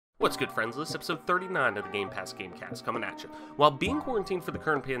What's good, friends? This is episode 39 of the Gamecast coming at you. While being quarantined for the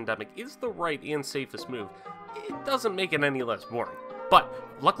current pandemic is the right and safest move, it doesn't make it any less boring. But,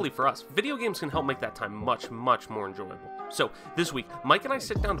 luckily for us, video games can help make that time much more enjoyable. So, this week, Mike and I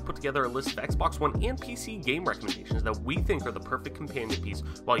sit down to put together a list of Xbox One and PC game recommendations that we think are the perfect companion piece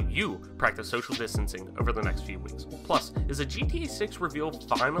while you practice social distancing over the next few weeks. Plus, is a GTA 6 reveal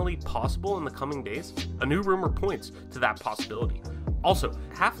finally possible in the coming days? A new rumor points to that possibility. Also,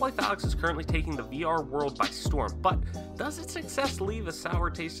 Half-Life Alyx is currently taking the VR world by storm, but does its success leave a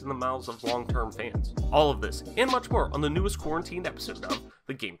sour taste in the mouths of long-term fans? All of this, and much more, on the newest quarantined episode of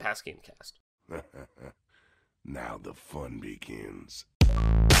the Gamecast. Now the fun begins.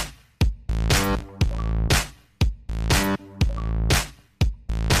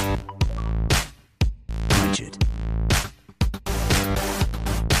 Budget.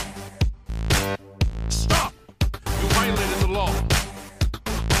 Stop! You violated the law.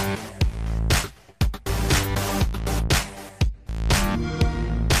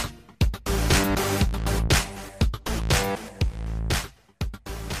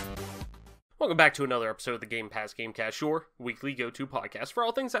 Welcome back to another episode of the Gamecast, your weekly go-to podcast for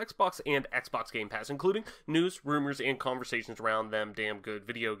all things Xbox and Xbox Game Pass, including news, rumors, and conversations around them damn good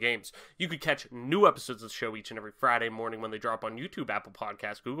video games. You could catch new episodes of the show each and every Friday morning when they drop on YouTube, Apple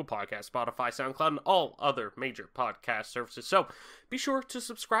Podcasts, Google Podcasts, Spotify, SoundCloud, and all other major podcast services. So be sure to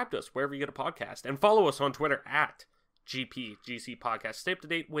subscribe to us wherever you get a podcast, and follow us on Twitter at GPGC Podcast. Stay up to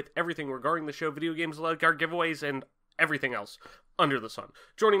date with everything regarding the show, video games, like our giveaways, and everything else under the sun.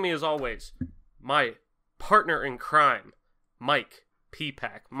 Joining me as always, my partner in crime, Mike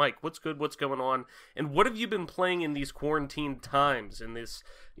P-Pack. Mike, what's good? What's going on? And what have you been playing in these quarantine times, in this,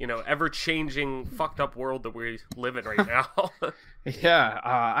 ever-changing, fucked up world that we live in right now?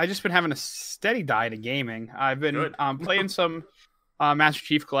 I just been having a steady diet of gaming. I've been playing some Master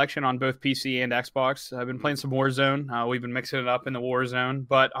Chief Collection on both PC and Xbox. I've been playing some Warzone. We've been mixing it up in the Warzone.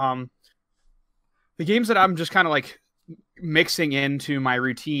 But the games that I'm just kind of like mixing into my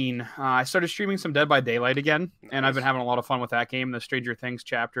routine, I started streaming some Dead by Daylight again, and I've been having a lot of fun with that game. The Stranger Things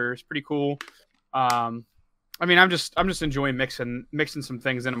chapter is pretty cool. I'm just enjoying mixing some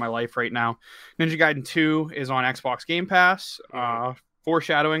things into my life right now. Ninja Gaiden 2 is on Xbox Game Pass.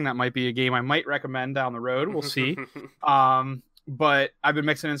 Foreshadowing, that might be a game I might recommend down the road. We'll see. But I've been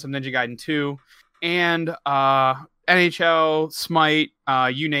mixing in some Ninja Gaiden 2 and NHL, Smite,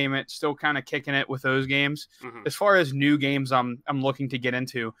 you name it, still kind of kicking it with those games. As far as new games I'm looking to get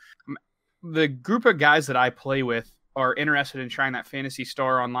into, the group of guys that I play with are interested in trying that Phantasy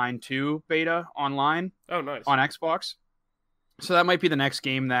Star Online 2 beta online. Oh, nice. On Xbox. So that might be the next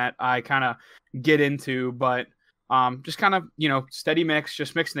game that I kind of get into, but just kind of, steady mix,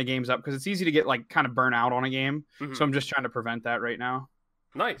 just mixing the games up, because it's easy to get like kind of burn out on a game. So I'm just trying to prevent that right now.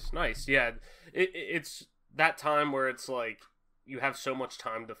 Nice. Yeah, it's that time where it's like you have so much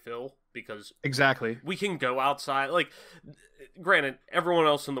time to fill, because exactly we can go outside. Like, granted, everyone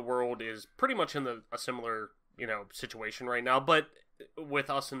else in the world is pretty much in a similar situation right now, but with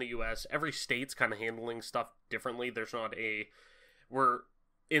us in the US, every state's kind of handling stuff differently. We're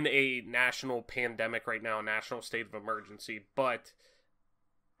in a national pandemic right now, a national state of emergency, but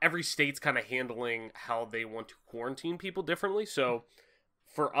every state's kind of handling how they want to quarantine people differently. So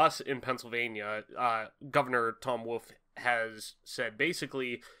for us in Pennsylvania, Governor Tom Wolf has said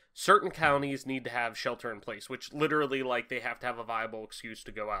basically certain counties need to have shelter in place, which literally, like, they have to have a viable excuse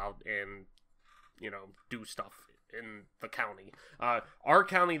to go out and, do stuff in the county. Our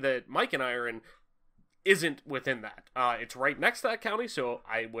county that Mike and I are in isn't within that. It's right next to that county, so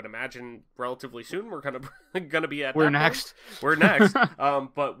I would imagine relatively soon we're gonna be at. We're next. We're next.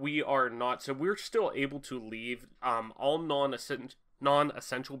 But we are not. So we're still able to leave. All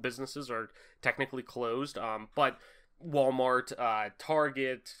non-essential businesses are technically closed, but Walmart,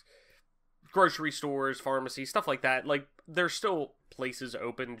 Target, grocery stores, pharmacies, stuff like that, like, there's still places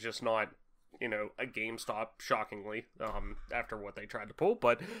open, just not a GameStop, shockingly, after what they tried to pull,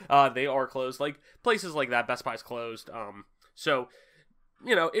 but they are closed. Like, places like that, Best Buy's closed. So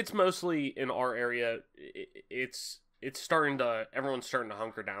it's mostly in our area. It's everyone's starting to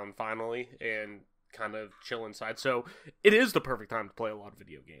hunker down finally and kind of chill inside. So it is the perfect time to play a lot of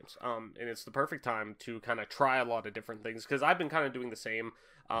video games. And it's the perfect time to kind of try a lot of different things, because I've been kind of doing the same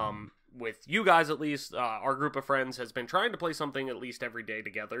with you guys, at least. Our group of friends has been trying to play something at least every day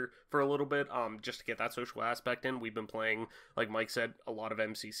together for a little bit, just to get that social aspect in. We've been playing, like Mike said, a lot of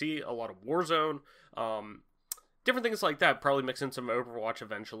MCC, a lot of Warzone, different things like that. Probably mix in some Overwatch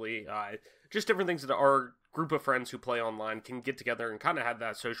eventually. Just different things that our group of friends who play online can get together and kind of have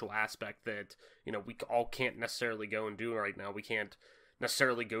that social aspect that, we all can't necessarily go and do right now. We can't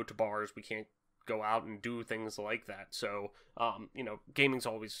necessarily go to bars. We can't go out and do things like that. So, gaming's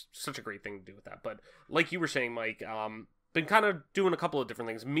always such a great thing to do with that. But like you were saying, Mike, been kind of doing a couple of different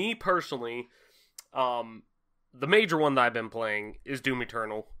things. Me personally, the major one that I've been playing is Doom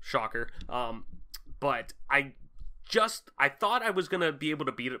Eternal. Shocker. But I thought I was going to be able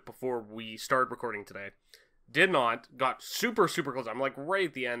to beat it before we started recording today. Did not. Got super, super close. I'm like right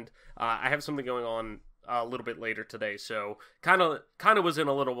at the end. I have something going on a little bit later today, so kind of was in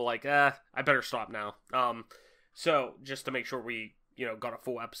a little like, I better stop now. So just to make sure we, got a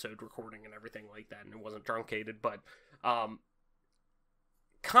full episode recording and everything like that, and it wasn't truncated, but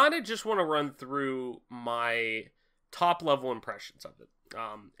kind of just want to run through my top level impressions of it.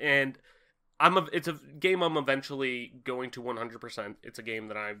 And it's a game I'm eventually going to 100%. It's a game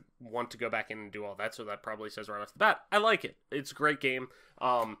that I want to go back in and do all that, so that probably says right off the bat, I like it. It's a great game.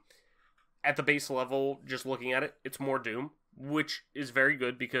 At the base level, just looking at it, it's more Doom, which is very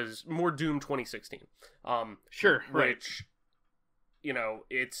good because more Doom 2016. Sure, right. Which,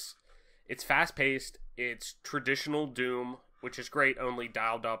 it's fast-paced, it's traditional Doom, which is great, only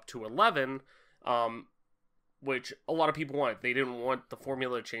dialed up to 11, which a lot of people wanted. They didn't want the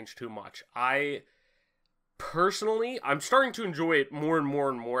formula to change too much. I'm starting to enjoy it more and more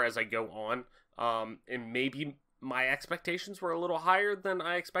and more as I go on. And maybe my expectations were a little higher than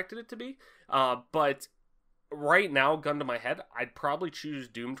I expected it to be. But right now, gun to my head, I'd probably choose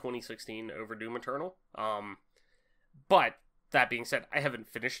Doom 2016 over Doom Eternal. But that being said, I haven't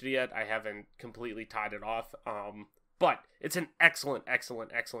finished it yet. I haven't completely tied it off. But it's an excellent,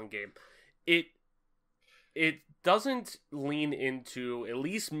 excellent, excellent game. It doesn't lean into, at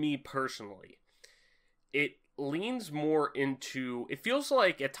least me personally, it leans more into, it feels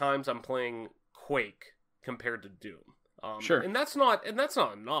like at times I'm playing Quake compared to Doom. Sure. And that's not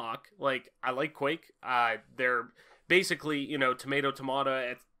a knock. Like, I like Quake. They're basically, tomato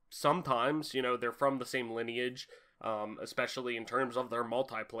at sometimes, they're from the same lineage, especially in terms of their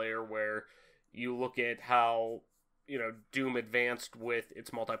multiplayer, where you look at how Doom advanced with its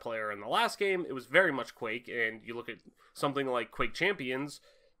multiplayer in the last game. It was very much Quake, and you look at something like Quake Champions,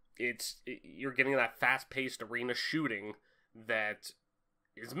 you're getting that fast-paced arena shooting that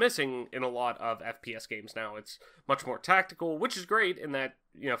is missing in a lot of FPS games now. It's much more tactical, which is great, and that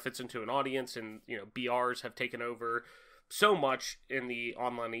fits into an audience, and BRs have taken over so much in the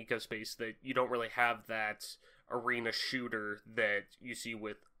online ecospace that you don't really have that arena shooter that you see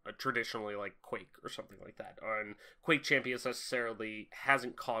with traditionally like Quake or something like that. And Quake Champions necessarily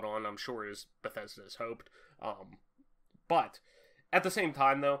hasn't caught on, I'm sure, as Bethesda has hoped. But at the same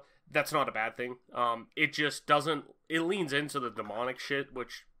time, though, that's not a bad thing. It just doesn't, it leans into the demonic shit,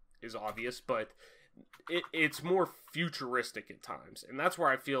 which is obvious, but it's more futuristic at times. And that's where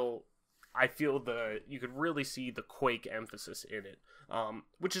I feel you could really see the Quake emphasis in it,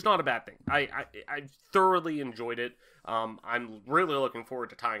 which is not a bad thing. I thoroughly enjoyed it. I'm really looking forward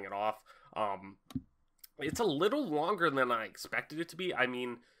to tying it off. It's a little longer than I expected it to be. I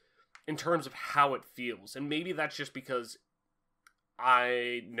mean, in terms of how it feels, and maybe that's just because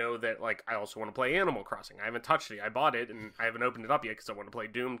I know that, like, I also want to play Animal Crossing. I haven't touched it. I bought it, and I haven't opened it up yet because I want to play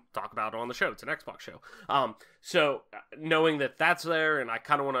Doom, talk about it on the show. It's an Xbox show. So knowing that that's there, and I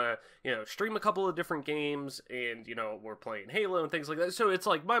kind of want to, stream a couple of different games, and, we're playing Halo and things like that. So it's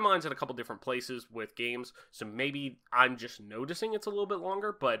like my mind's in a couple different places with games. So maybe I'm just noticing it's a little bit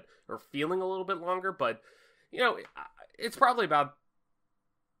longer, or feeling a little bit longer. But, it's probably about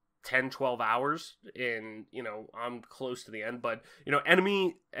 10-12 hours, and I'm close to the end, but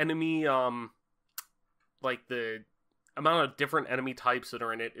enemy like the amount of different enemy types that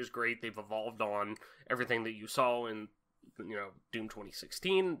are in it is great. They've evolved on everything that you saw in Doom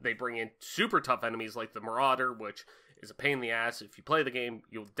 2016. They bring in super tough enemies like the Marauder, which is a pain in the ass. If you play the game,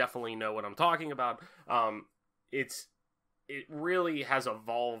 you'll definitely know what I'm talking about. It really has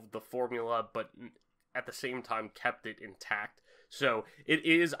evolved the formula, but at the same time kept it intact. So it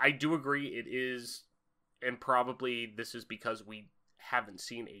is, I do agree, it is, and probably this is because we haven't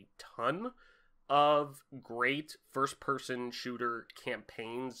seen a ton of great first-person shooter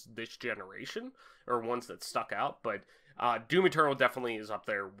campaigns this generation, or ones that stuck out, but Doom Eternal definitely is up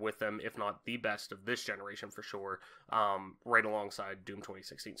there with them, if not the best of this generation for sure, right alongside Doom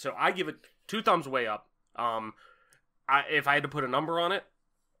 2016. So I give it 2 thumbs way up. If I had to put a number on it,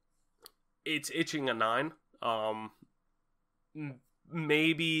 it's itching a 9.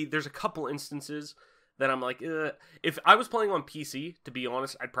 Maybe there's a couple instances that I'm like, if I was playing on PC, to be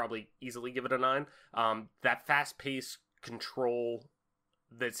honest, I'd probably easily give it a 9. That fast-paced control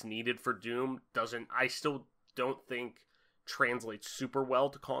that's needed for Doom I still don't think translates super well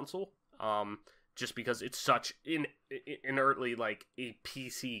to console. just because it's such inertly like a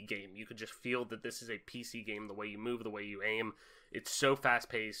PC game. You could just feel that this is a PC game, the way you move, the way you aim. It's so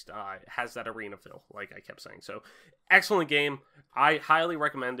fast-paced, has that arena feel, like I kept saying. So, excellent game. I highly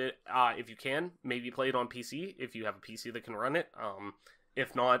recommend it. If you can, maybe play it on PC, if you have a PC that can run it.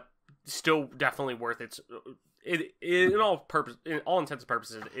 If not, still definitely worth it. In all intents and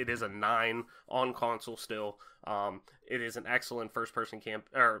purposes, it is a 9 on console still. It is an excellent first-person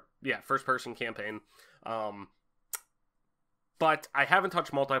campaign. But I haven't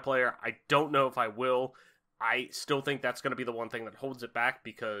touched multiplayer. I don't know if I will. I still think that's going to be the one thing that holds it back,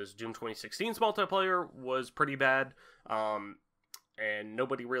 because Doom 2016's multiplayer was pretty bad, and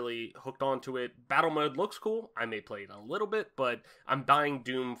nobody really hooked onto it. Battle mode looks cool. I may play it a little bit, but I'm buying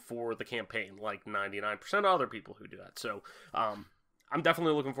Doom for the campaign, like 99% of other people who do that. So I'm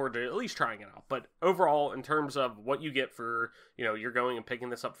definitely looking forward to at least trying it out. But overall, in terms of what you get for, you're going and picking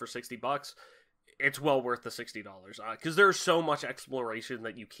this up for $60, it's well worth the $60, because there's so much exploration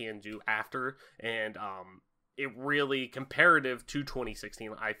that you can do after, and it really, comparative to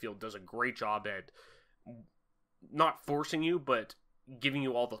 2016, I feel does a great job at not forcing you, but giving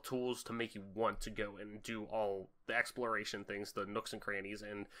you all the tools to make you want to go and do all the exploration things, the nooks and crannies,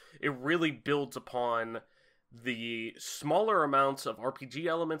 and it really builds upon the smaller amounts of RPG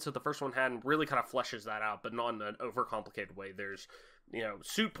elements that the first one had, and really kind of fleshes that out, but not in an overcomplicated way. There's,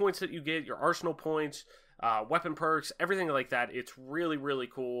 suit points that you get, your arsenal points, weapon perks, everything like that. It's really, really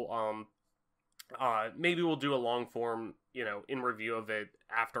cool. Maybe we'll do a long form, in review of it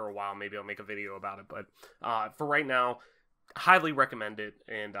after a while. Maybe I'll make a video about it, but for right now, highly recommend it,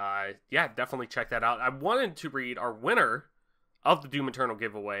 and definitely check that out. I wanted to read our winner of the Doom Eternal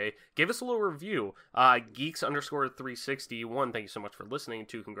giveaway. Gave us a little review. Geeks_361, thank you so much for listening.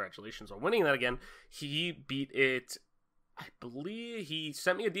 2, congratulations on winning that again. He beat it, I believe he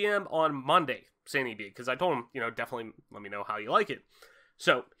sent me a DM on Monday saying he beat it, because I told him, definitely let me know how you like it.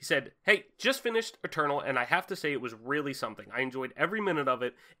 So, he said, hey, just finished Eternal, and I have to say it was really something. I enjoyed every minute of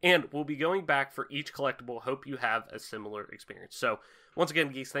it, and we'll be going back for each collectible. Hope you have a similar experience. So, once again,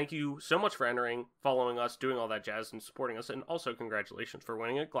 Geeks, thank you so much for entering, following us, doing all that jazz, and supporting us, and also congratulations for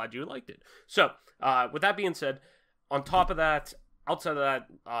winning it. Glad you liked it. So, with that being said, on top of that, outside of that,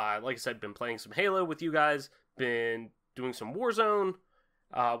 like I said, been playing some Halo with you guys, been doing some Warzone,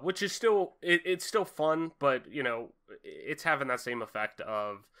 which is still, it's still fun, but, it's having that same effect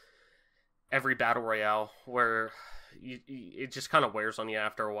of every battle royale where it just kind of wears on you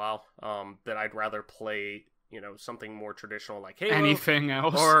after a while, that I'd rather play, something more traditional like Halo. Anything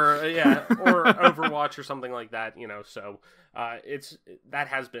else. Or Overwatch or something like that, so that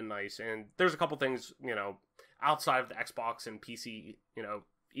has been nice. And there's a couple things, outside of the Xbox and PC,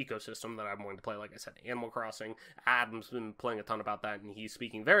 ecosystem that I'm going to play. Like I said, Animal Crossing. Adam's been playing a ton about that, and he's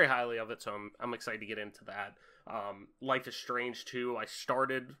speaking very highly of it, so I'm excited to get into that. Life is Strange 2, I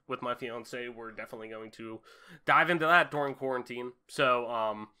started with my fiance. We're definitely going to dive into that during quarantine.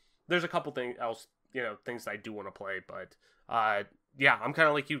 So there's a couple things that I do want to play, but I'm kind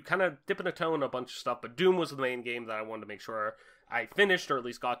of like you, kind of dipping a toe in a bunch of stuff, but Doom was the main game that I wanted to make sure I finished, or at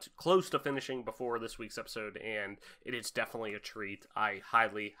least got close to finishing before this week's episode, and it is definitely a treat. I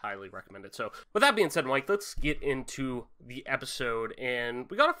highly, highly recommend it. So, with that being said, Mike, let's get into the episode, and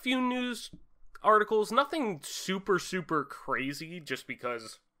we got a few news articles, nothing super, super crazy, just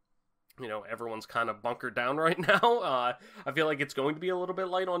because, everyone's kind of bunkered down right now. I feel like it's going to be a little bit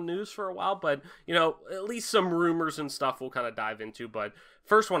light on news for a while, but, at least some rumors and stuff we'll kind of dive into. But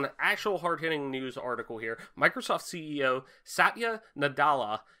first one, actual hard-hitting news article here. Microsoft CEO Satya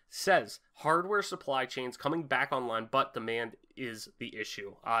Nadella says hardware supply chains coming back online, but demand is the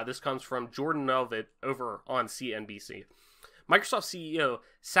issue. This comes from Jordan Melvett over on CNBC. Microsoft CEO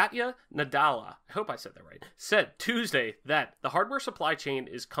Satya Nadella, I hope I said that right, said Tuesday that the hardware supply chain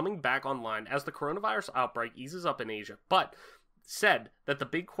is coming back online as the coronavirus outbreak eases up in Asia, but said that the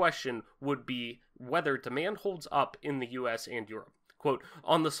big question would be whether demand holds up in the US and Europe. Quote,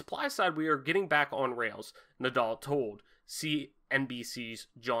 on the supply side, we are getting back on rails, Nadella told CNBC's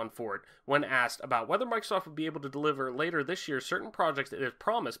John Ford when asked about whether Microsoft would be able to deliver later this year certain projects it had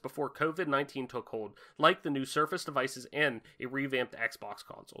promised before COVID-19 took hold, like the new Surface devices and a revamped Xbox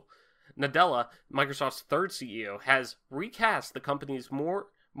console. Nadella, Microsoft's third CEO, has recast the company more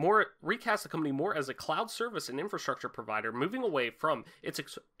as a cloud service and infrastructure provider, moving away from its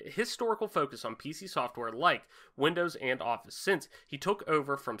historical focus on PC software like Windows and Office since he took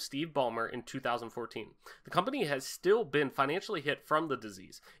over from Steve Ballmer in 2014. The company has still been financially hit from the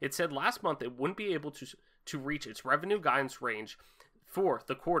disease. It said last month it wouldn't be able to reach its revenue guidance range for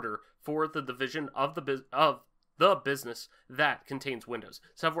the quarter for the division of the business that contains Windows.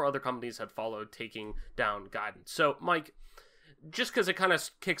 Several other companies had followed, taking down guidance. So, Mike, just because it kind of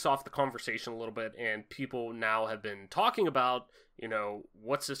kicks off the conversation a little bit, and people now have been talking about,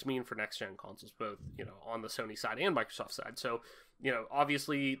 what's this mean for next-gen consoles, both, on the Sony side and Microsoft side. So,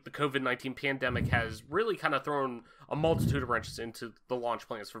 obviously the COVID-19 pandemic has really kind of thrown a multitude of wrenches into the launch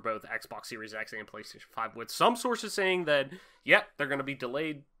plans for both Xbox Series X and PlayStation 5, with some sources saying that, they're going to be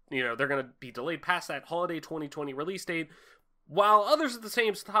delayed, they're going to be delayed past that holiday 2020 release date, while others at the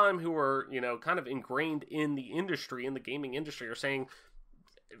same time who are, kind of ingrained in the industry, in the gaming industry, are saying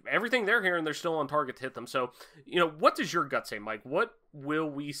everything they're hearing, they're still on target to hit them. So, what does your gut say, Mike? What will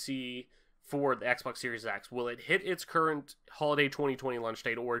we see for the Xbox Series X? Will it hit its current holiday 2020 launch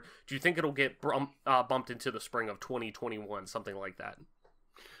date, or do you think it'll get bumped into the spring of 2021, something like that?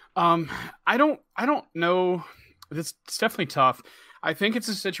 I don't know. It's definitely tough. I think it's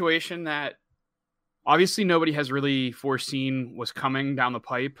a situation that obviously nobody has really foreseen was coming down the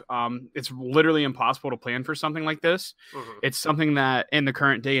pipe. It's literally impossible to plan for something like this. Mm-hmm. It's something that in the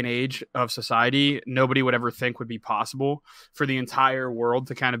current day and age of society, nobody would ever think would be possible for the entire world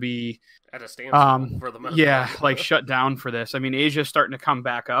to kind of be at a standstill for the moment. Yeah, like shut down for this. I mean, Asia's starting to come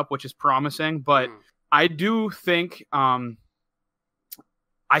back up, which is promising, but I do think, I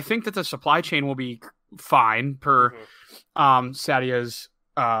think that the supply chain will be fine per Satya's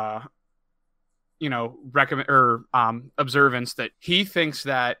recommend or observance, that he thinks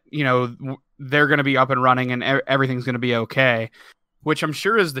that they're going to be up and running and everything's going to be okay, which I'm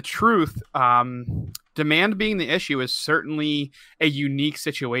sure is the truth. Demand being the issue is certainly a unique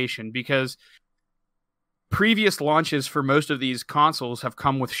situation, because previous launches for most of these consoles have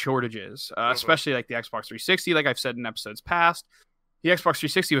come with shortages, especially like the Xbox 360. Like I've said in episodes past, the Xbox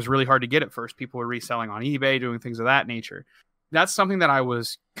 360 was really hard to get at first. People were reselling on eBay, doing things of that nature. That's something that I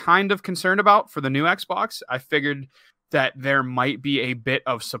was kind of concerned about for the new Xbox. I figured that there might be a bit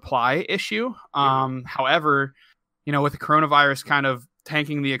of supply issue. However, with the coronavirus kind of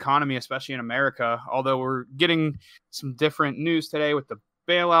tanking the economy, especially in America, although we're getting some different news today with the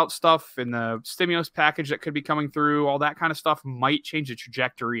bailout stuff and the stimulus package that could be coming through, all that kind of stuff might change the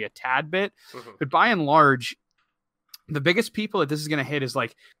trajectory a tad bit. But by and large, the biggest people that this is going to hit is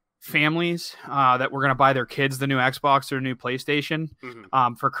like families that were going to buy their kids the new Xbox or new PlayStation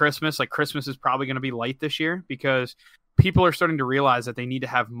for Christmas. Like Christmas is probably going to be light this year because people are starting to realize that they need to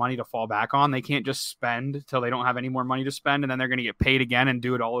have money to fall back on. They can't just spend till they don't have any more money to spend, and then they're going to get paid again and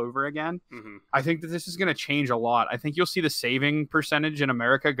do it all over again. I think that this is going to change a lot. I think you'll see the saving percentage in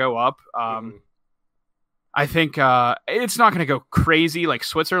America go up. I think it's not going to go crazy like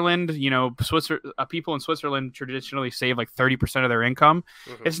Switzerland. People in Switzerland traditionally save like 30% of their income.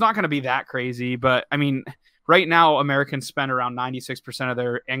 It's not going to be that crazy, but I mean, right now Americans spend around 96% of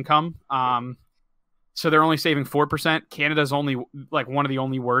their income. So they're only saving 4%. Canada's only like one of the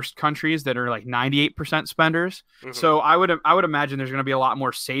only worst countries that are like 98% spenders. So I would imagine there's going to be a lot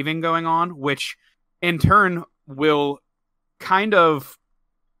more saving going on, which in turn will kind of,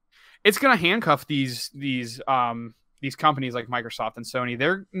 it's going to handcuff these companies like Microsoft and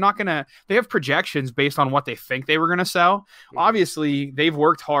Sony. They have projections based on what they think they were going to sell. Obviously, they've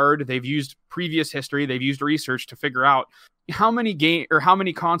worked hard. They've used previous history. They've used research to figure out how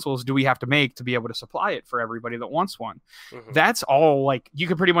many consoles do we have to make to be able to supply it for everybody that wants one. That's all, like, you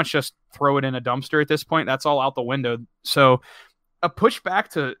could pretty much just throw it in a dumpster at this point. That's all out the window. So a pushback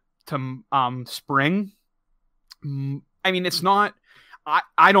to spring, I mean, it's not,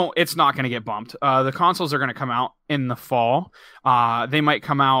 it's not going to get bumped. The consoles are going to come out in the fall. They might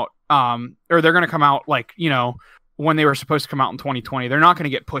come out, or they're going to come out like, when they were supposed to come out in 2020. They're not going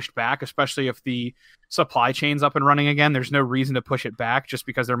to get pushed back, especially if the supply chain's up and running again. There's no reason to push it back just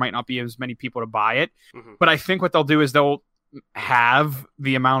because there might not be as many people to buy it. But I think what they'll do is they'll have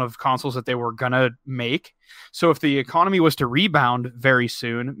the amount of consoles that they were going to make. So if the economy was to rebound very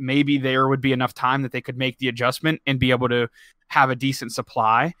soon, maybe there would be enough time that they could make the adjustment and be able to have a decent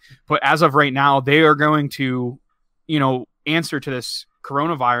supply. But as of right now, they are going to, answer to this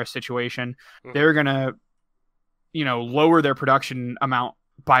coronavirus situation. They're going to, lower their production amount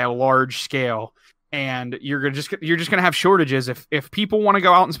by a large scale. And you're just going to have shortages. If people want to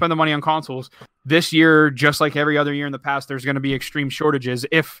go out and spend the money on consoles this year, just like every other year in the past, there's going to be extreme shortages.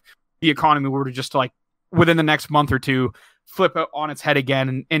 If the economy were to just like within the next month or two, flip it on its head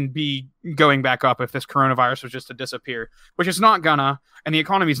again and be going back up, if this coronavirus was just to disappear, which it's not gonna, and the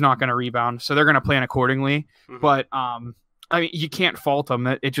economy's not gonna rebound. So they're going to plan accordingly. But, I mean, you can't fault them.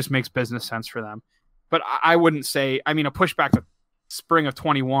 It just makes business sense for them. But I wouldn't say, I mean, a pushback to spring of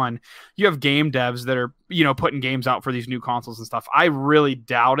 21, you have game devs that are, putting games out for these new consoles and stuff. I really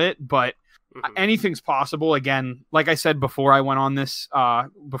doubt it, but anything's possible. Again, like I said before I went on this,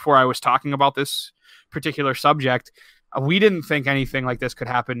 before I was talking about this particular subject, we didn't think anything like this could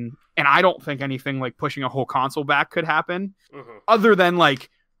happen, and I don't think anything like pushing a whole console back could happen, other than like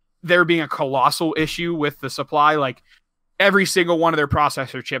there being a colossal issue with the supply. Like every single one of their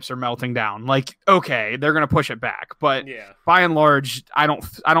processor chips are melting down. Like, okay, they're gonna push it back, but by and large, I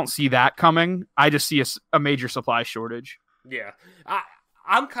don't see that coming. I just see a major supply shortage. Yeah,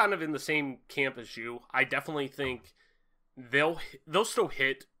 I'm kind of in the same camp as you. I definitely think they'll still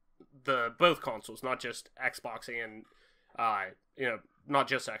hit both consoles, not just Xbox and not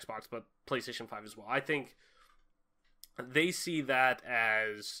just Xbox, but PlayStation 5 as well. I think they see that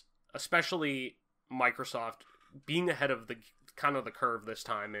as, especially Microsoft, being ahead of the curve this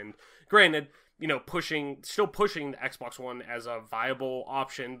time. And granted, still pushing the Xbox One as a viable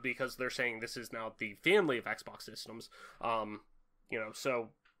option, because they're saying this is now the family of Xbox systems. So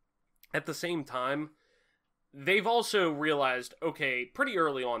at the same time, they've also realized, okay, pretty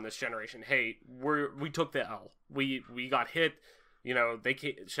early on this generation, hey, we took the L. We got hit.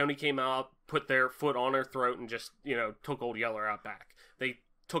 Sony came out, put their foot on their throat, and just took old Yeller out back. They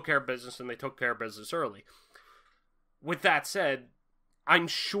took care of business, and they took care of business early. With that said, I'm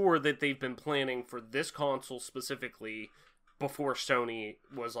sure that they've been planning for this console specifically before Sony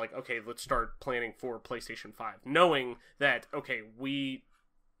was like, okay, let's start planning for PlayStation 5, knowing that, okay, we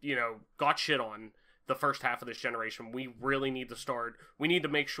got shit on the first half of this generation. We really need to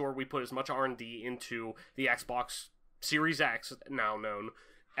make sure we put as much R&D into the Xbox Series X, now known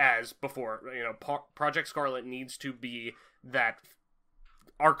as before. Project Scarlet needs to be that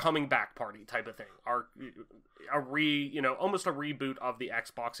our coming back party type of thing. Almost a reboot of the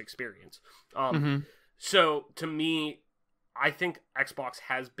Xbox experience. So to me, I think Xbox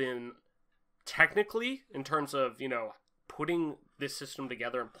has been technically, in terms of, putting this system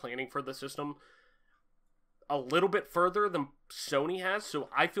together and planning for the system, a little bit further than Sony has. So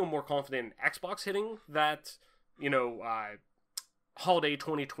I feel more confident in Xbox hitting that, holiday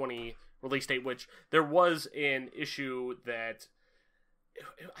 2020 release date, which there was an issue that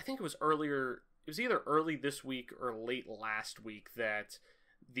I think it was earlier. It was either early this week or late last week that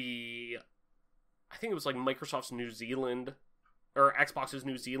I think it was like Microsoft's New Zealand or Xbox's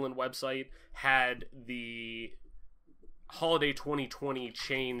New Zealand website had the holiday 2020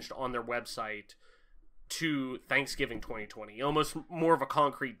 changed on their website to Thanksgiving 2020, almost more of a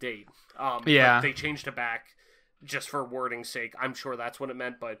concrete date. They changed it back just for wording's sake. I'm sure that's what it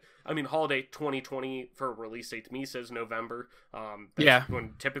meant, but I mean, holiday 2020 for release date to me says November.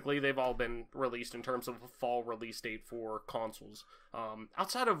 When typically they've all been released in terms of a fall release date for consoles.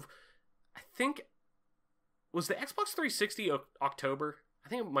 Outside of, I think, was the Xbox 360 October? I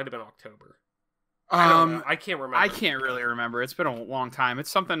think it might have been October. I can't remember. I can't really remember. It's been a long time.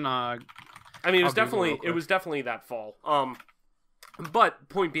 It's something. I mean, it was definitely that fall. But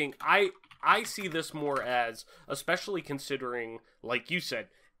point being, I see this more as, especially considering, like you said,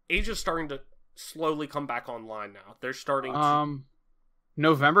 Asia's starting to slowly come back online now. They're starting to...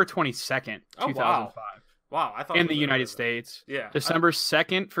 November 22nd, 2005. Wow, I thought in the United States. Yeah. December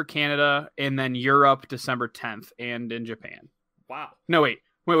 2nd for Canada, and then Europe December 10th, and in Japan. Wow. No, wait.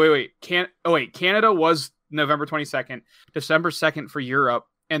 Canada was November 22nd, December 2nd for Europe,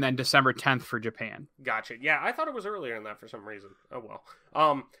 and then December 10th for Japan. Gotcha. Yeah, I thought it was earlier than that for some reason. Oh,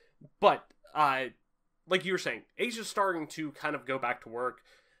 well. But, like you were saying, Asia's starting to kind of go back to work.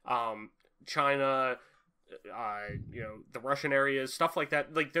 China, the Russian areas, stuff like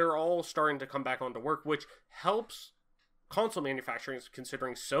that. Like, they're all starting to come back onto work, which helps console manufacturing,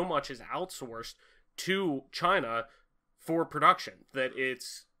 considering so much is outsourced to China for production. That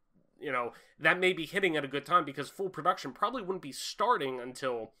it's, that may be hitting at a good time, because full production probably wouldn't be starting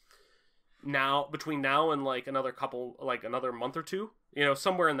until between now and another month or two.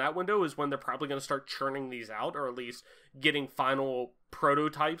 Somewhere in that window is when they're probably going to start churning these out, or at least getting final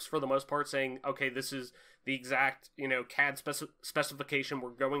prototypes for the most part, saying, okay, this is the exact, CAD specification we're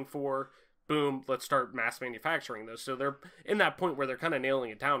going for. Boom, let's start mass manufacturing those. So they're in that point where they're kind of nailing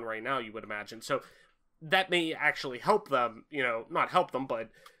it down right now, you would imagine. So that may actually help them, not help them, but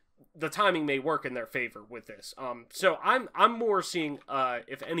the timing may work in their favor with this. So I'm more seeing,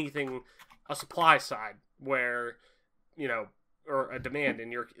 if anything, a supply side where, or a demand,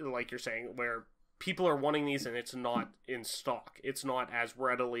 and you're saying, where people are wanting these and it's not in stock. It's not as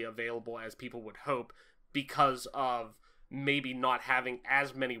readily available as people would hope, because of maybe not having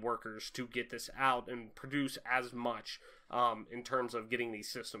as many workers to get this out and produce as much in terms of getting these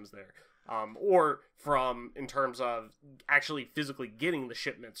systems there. Or in terms of actually physically getting the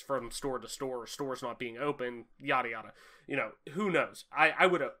shipments from store to store, or stores not being open, yada yada. Who knows? I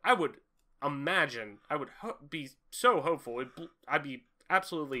would imagine, I would be so hopeful. I'd be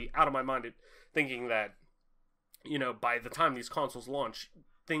absolutely out of my mind thinking that, by the time these consoles launch,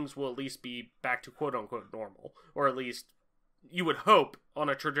 things will at least be back to quote-unquote normal. Or at least, you would hope, on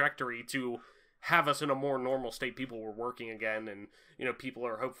a trajectory to have us in a more normal state. People were working again, and, people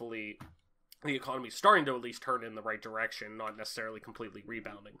are hopefully... the economy's starting to at least turn in the right direction, not necessarily completely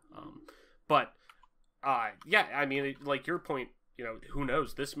rebounding. Yeah, I mean, like your point, who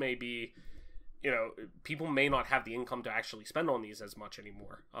knows? This may be, people may not have the income to actually spend on these as much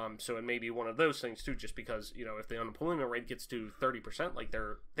anymore. So it may be one of those things too, just because, if the unemployment rate gets to 30%, like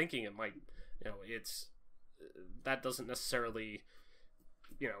they're thinking it might, that doesn't necessarily,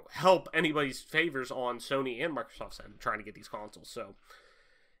 help anybody's favors on Sony and Microsoft's end trying to get these consoles. So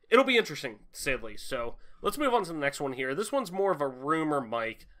it'll be interesting, to say the least. So let's move on to the next one here. This one's more of a rumor,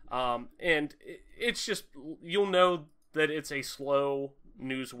 Mike. And it's just, you'll know that it's a slow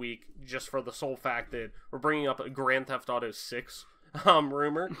news week just for the sole fact that we're bringing up a Grand Theft Auto 6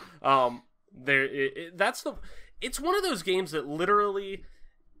 rumor. It's one of those games that literally,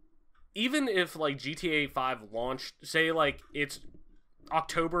 even if like GTA 5 launched, say like it's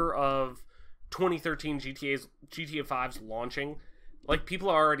October of 2013, GTA 5's launching, like people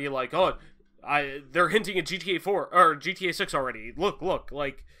are already like, oh, they're hinting at GTA 4 or GTA 6 already. Look,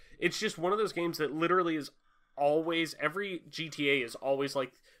 like it's just one of those games that literally is always, every GTA is always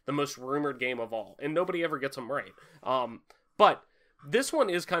like the most rumored game of all, and nobody ever gets them right. But this one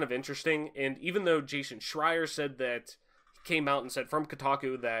is kind of interesting, and even though Jason Schreier came out and said from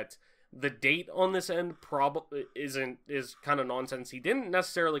Kotaku that the date on this end probably is kind of nonsense. He didn't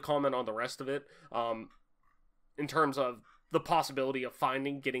necessarily comment on the rest of it, in terms of the possibility of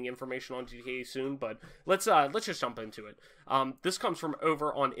getting information on GTA soon, but let's just jump into it. This comes from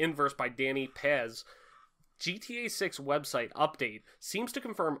over on Inverse by Danny Pez. GTA 6 website update seems to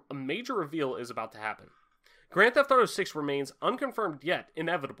confirm a major reveal is about to happen. Grand Theft Auto 6 remains unconfirmed yet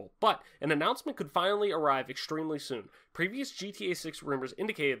inevitable, but an announcement could finally arrive extremely soon. Previous GTA 6 rumors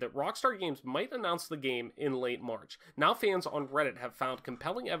indicated that Rockstar Games might announce the game in late March. Now fans on Reddit have found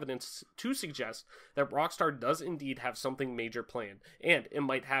compelling evidence to suggest that Rockstar does indeed have something major planned, and it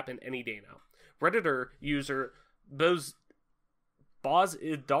might happen any day now. Redditor user Bozidarlik,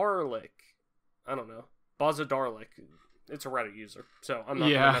 I don't know, Bozidarlik, it's a Reddit user, so I'm not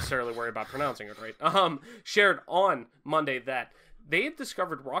going to necessarily worry about pronouncing it right. Shared on Monday that they had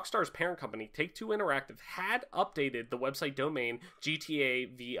discovered Rockstar's parent company, Take-Two Interactive, had updated the website domain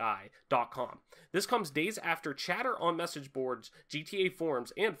GTAVI.com. This comes days after chatter on message boards, GTA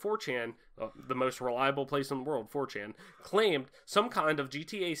forums, and 4chan, the most reliable place in the world, 4chan, claimed some kind of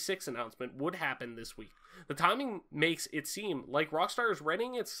GTA 6 announcement would happen this week. The timing makes it seem like Rockstar is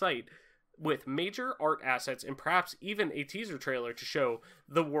readying its site with major art assets and perhaps even a teaser trailer to show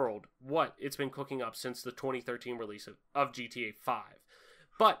the world what it's been cooking up since the 2013 release of GTA 5.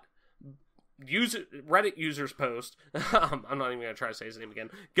 But Reddit users post, I'm not even going to try to say his name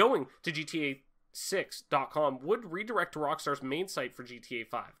again, going to GTA6.com would redirect to Rockstar's main site for GTA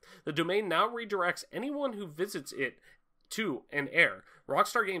 5. The domain now redirects anyone who visits it to an error.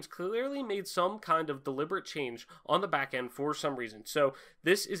 Rockstar Games clearly made some kind of deliberate change on the back end for some reason. So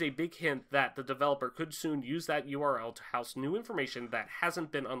this is a big hint that the developer could soon use that URL to house new information that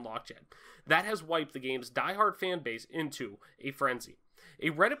hasn't been unlocked yet. That has wiped the game's diehard fan base into a frenzy. A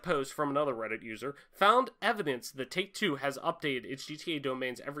Reddit post from another Reddit user found evidence that Take-Two has updated its GTA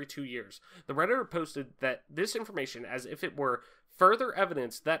domains every 2 years. The Redditor posted that this information as if it were further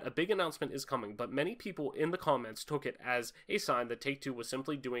evidence that a big announcement is coming, but many people in the comments took it as a sign that Take-Two was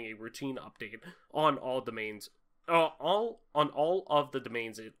simply doing a routine update on all domains, all of the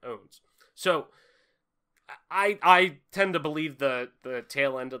domains it owns. So I tend to believe the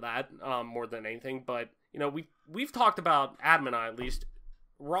tail end of that more than anything, but we've talked about, Adam and I at least,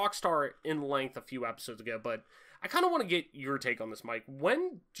 Rockstar in length a few episodes ago, but I kind of want to get your take on this, Mike.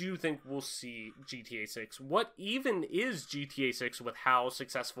 When do you think we'll see GTA 6? What even is GTA 6 with how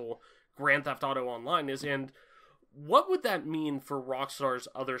successful Grand Theft Auto Online is, and what would that mean for Rockstar's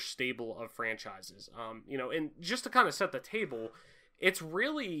other stable of franchises? And just to kind of set the table, it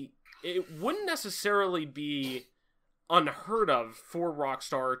wouldn't necessarily be unheard of for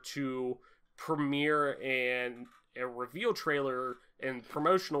Rockstar to premiere a reveal trailer and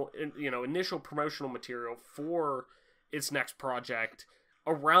initial promotional material for its next project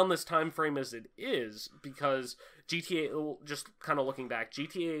around this time frame as it is, because GTA, just kind of looking back,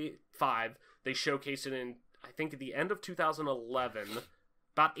 GTA 5, they showcased it in, I think, at the end of 2011,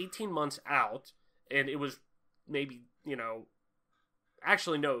 about 18 months out, and it was maybe,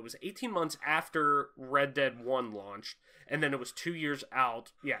 actually no, it was 18 months after Red Dead 1 launched, and then it was 2 years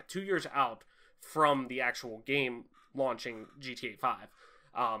out. Yeah, 2 years out from the actual game launching GTA 5.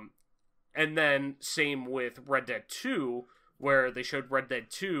 And then same with Red Dead 2, where they showed Red Dead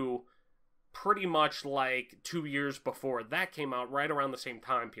 2 pretty much like 2 years before that came out, right around the same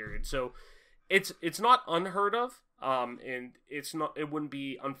time period. So it's not unheard of, and it wouldn't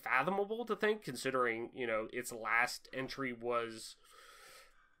be unfathomable to think, considering, you know, its last entry was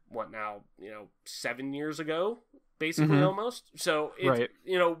what now, you know, 7 years ago, basically, almost. So it's, right.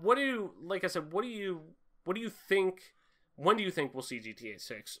 You know, what do you think? When do you think we'll see GTA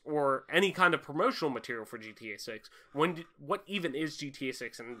 6 or any kind of promotional material for GTA 6? What even is GTA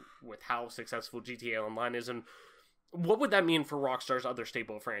 6, and with how successful GTA Online is, and what would that mean for Rockstar's other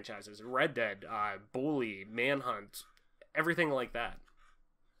staple franchises? Red Dead, Bully, Manhunt, everything like that.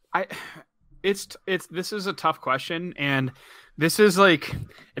 This is a tough question, and this is like,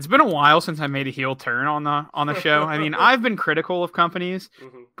 it's been a while since I made a heel turn on the show. I mean, I've been critical of companies,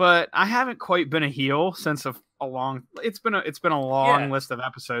 but I haven't quite been a heel since it's been a long list of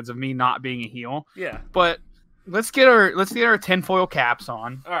episodes of me not being a heel. Yeah. But let's get our tinfoil caps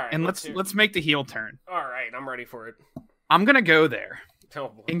on. All right. And let's make the heel turn. All right, I'm ready for it. I'm gonna go there.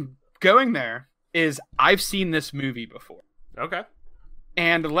 And going there is, I've seen this movie before. Okay.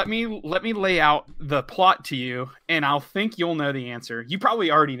 And let me lay out the plot to you, and I'll think you'll know the answer. You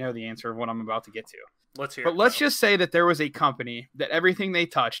probably already know the answer of what I'm about to get to. Let's hear it. But let's just say that there was a company that everything they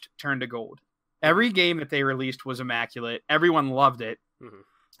touched turned to gold. Every game that they released was immaculate. Everyone loved it.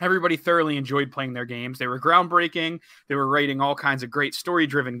 Everybody thoroughly enjoyed playing their games. They were groundbreaking. They were writing all kinds of great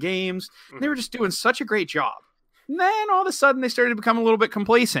story-driven games. They were just doing such a great job. And then all of a sudden, they started to become a little bit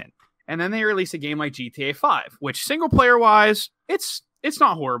complacent. And then they released a game like GTA 5, which single-player-wise, it's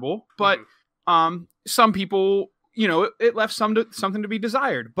not horrible, but some people, you know, it left something to be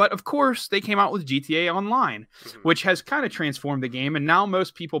desired. But of course, they came out with GTA Online, which has kind of transformed the game. And now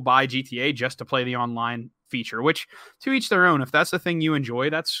most people buy GTA just to play the online feature, which, to each their own. If that's the thing you enjoy,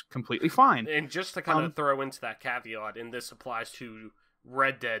 that's completely fine. And just to kind of throw into that caveat, and this applies to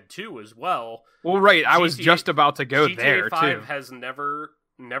Red Dead 2 as well. Well, right. I was just about to go there, too. GTA 5 has never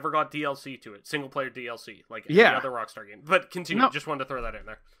got DLC to it, single player DLC, like any other Rockstar game. But continue. Just wanted to throw that in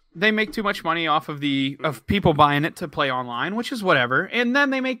there. They make too much money off of of people buying it to play online, which is whatever. And then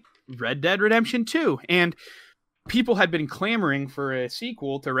they make Red Dead Redemption 2, and people had been clamoring for a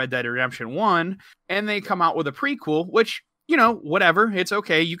sequel to Red Dead Redemption 1, and they come out with a prequel, which, you know, whatever, it's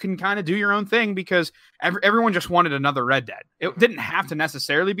okay. You can kind of do your own thing, because everyone just wanted another Red Dead. It didn't have to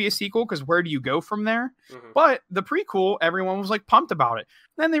necessarily be a sequel, because where do you go from there? But the prequel, everyone was like pumped about it.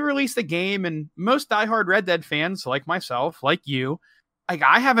 Then they released the game, and most diehard Red Dead fans, like myself, like you, like,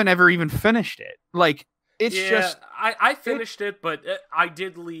 I haven't ever even finished it. Like, it's just... I finished it, but I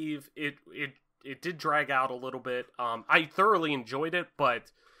did leave. It did drag out a little bit. I thoroughly enjoyed it, but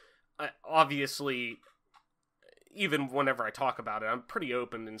obviously, even whenever I talk about it, I'm pretty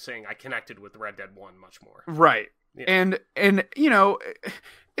open in saying I connected with Red Dead 1 much more. Right. Yeah. And you know,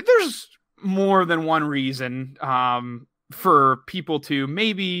 there's more than one reason for people to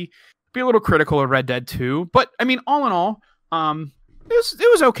maybe be a little critical of Red Dead 2. But, I mean, all in all,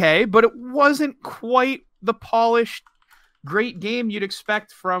 it was okay, but it wasn't quite the polished, great game you'd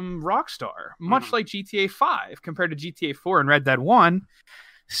expect from Rockstar, much like GTA 5 compared to GTA 4 and Red Dead 1.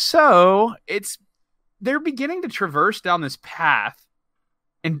 So they're beginning to traverse down this path,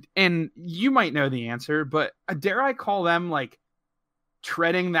 and you might know the answer, but dare I call them like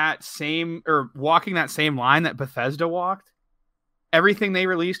treading that same, or walking that same line that Bethesda walked? Everything they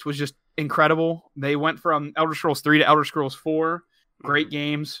released was just incredible. They went from Elder Scrolls 3 to Elder Scrolls 4, great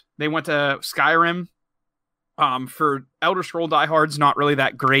games. They went to Skyrim. For Elder Scroll diehards, not really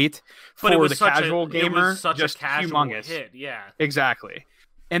that great. But for the casual gamer, it was such just a casual humongous hit. Yeah, exactly.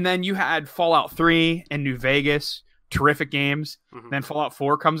 And then you had Fallout 3 and New Vegas, terrific games. Then Fallout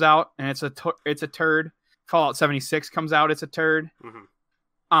 4 comes out, and it's a turd. Fallout 76 comes out, it's a turd.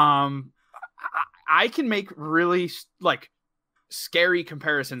 I can make really like scary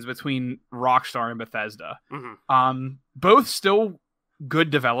comparisons between Rockstar and Bethesda. Both still good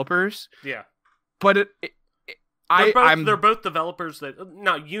developers. Yeah, but they're both developers that,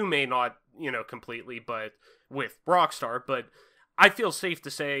 now you may not, you know, completely, but with Rockstar, but I feel safe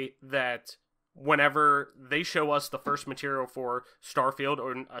to say that whenever they show us the first material for Starfield,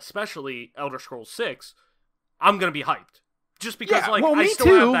 or especially Elder Scrolls 6, I'm going to be hyped. Just because, I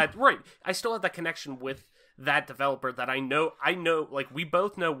still have that connection with that developer that I know, like, we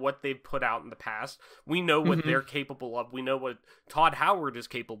both know what they've put out in the past. We know what they're capable of. We know what Todd Howard is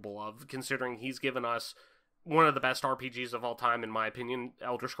capable of, considering he's given us one of the best RPGs of all time, in my opinion,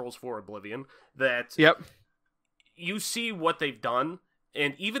 Elder Scrolls 4 Oblivion, that you see what they've done,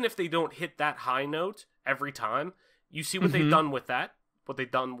 and even if they don't hit that high note every time, you see what they've done with that, what they've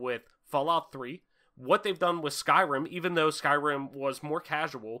done with Fallout 3, what they've done with Skyrim. Even though Skyrim was more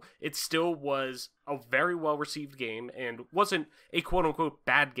casual, it still was a very well-received game and wasn't a quote-unquote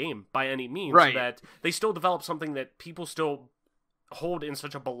bad game by any means. Right. That they still developed something that people still hold in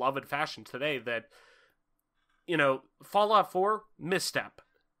such a beloved fashion today that, you know, Fallout 4, misstep.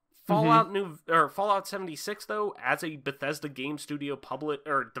 Fallout 76, though, as a Bethesda game studio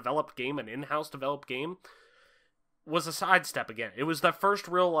developed game, an in-house developed game, was a sidestep again. It was the first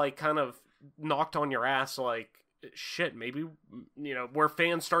real, like, kind of knocked on your ass, like, shit, maybe, you know, where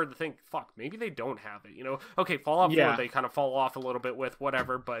fans started to think, fuck, maybe they don't have it, you know? Okay, Fallout 4, they kind of fall off a little bit with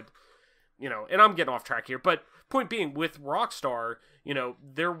whatever, but, you know, and I'm getting off track here, but point being, with Rockstar, you know,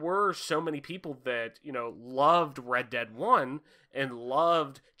 there were so many people that, you know, loved Red Dead 1 and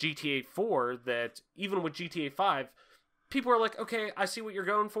loved GTA 4 that even with GTA 5, people are like, okay, I see what you're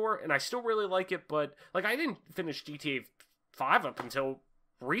going for, and I still really like it, but, like, I didn't finish GTA 5 up until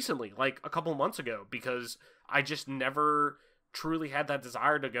recently, like, a couple months ago, because I just never truly had that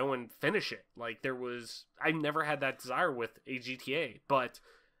desire to go and finish it. Like, I never had that desire with a GTA, but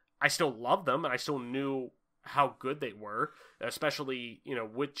I still loved them, and I still knew how good they were, especially, you know,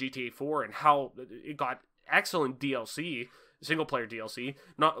 with GTA 4 and how it got excellent DLC, single-player DLC,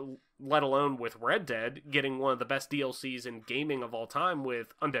 not let alone with Red Dead getting one of the best DLCs in gaming of all time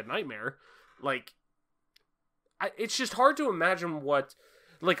with Undead Nightmare. Like, it's just hard to imagine what,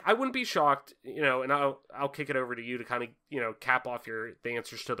 like, I wouldn't be shocked, you know, and I'll kick it over to you to kind of, you know, cap off the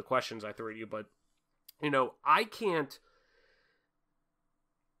answers to the questions I threw at you, but, you know, I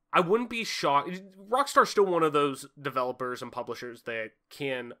wouldn't be shocked. Rockstar's still one of those developers and publishers that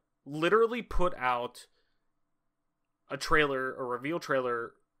can literally put out a trailer, a reveal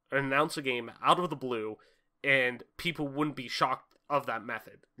trailer, announce a game out of the blue, and people wouldn't be shocked of that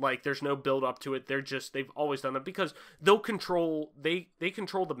method. Like, there's no build up to it. They've always done it because they control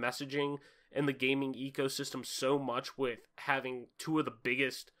the messaging and the gaming ecosystem so much with having two of the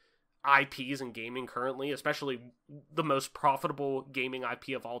biggest IPs in gaming currently, especially the most profitable gaming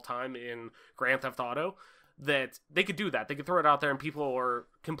IP of all time in Grand Theft Auto, that they could do that. They could throw it out there and people are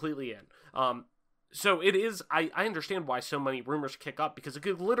completely in. So it is, I understand why so many rumors kick up, because it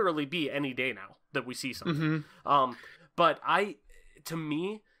could literally be any day now that we see something. But to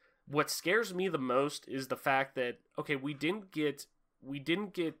me, what scares me the most is the fact that, okay, we didn't get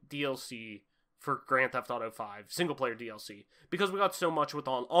DLC for Grand Theft Auto 5, single player DLC, because we got so much with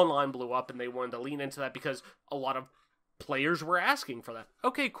online blew up and they wanted to lean into that because a lot of players were asking for that.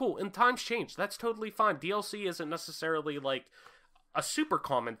 Okay, cool. And times change. That's totally fine. DLC isn't necessarily like a super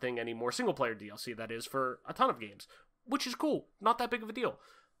common thing anymore. Single player DLC, that is, for a ton of games, which is cool. Not that big of a deal.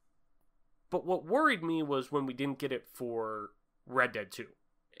 But what worried me was when we didn't get it for Red Dead 2.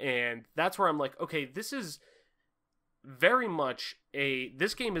 And that's where I'm like, okay, this is very much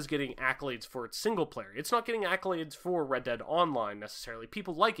this game is getting accolades for its single player. It's not getting accolades for Red Dead Online necessarily.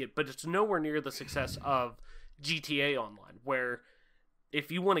 People like it, but it's nowhere near the success of GTA Online, where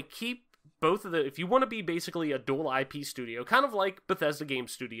if you want to keep if you want to be basically a dual IP studio, kind of like Bethesda Game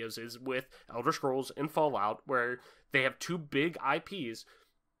Studios is with Elder Scrolls and Fallout, where they have two big IPs,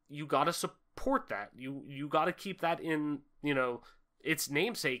 you got to support that. You got to keep that in, you know, its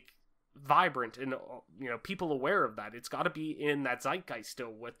namesake vibrant and, you know, people aware of that. It's got to be in that zeitgeist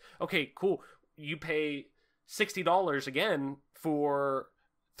still with, okay, cool, you pay $60 again for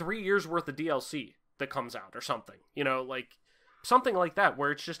 3 years worth of DLC that comes out or something, you know, like something like that,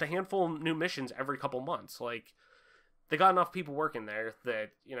 where it's just a handful of new missions every couple months. Like, they got enough people working there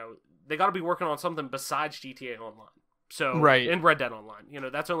that, you know, they got to be working on something besides GTA Online. So, right. And Red Dead Online, you know,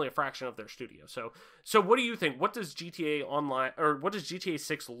 that's only a fraction of their studio. So what do you think? What does GTA Online, or what does GTA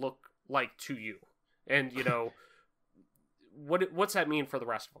 6 look like to you? And, you know, what's that mean for the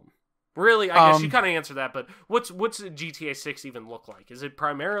rest of them? Really, I guess you kind of answered that, but what's GTA 6 even look like? Is it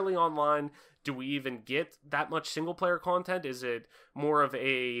primarily online? Do we even get that much single player content? Is it more of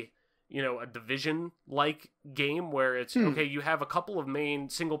a, you know, a Division-like game where it's, okay, you have a couple of main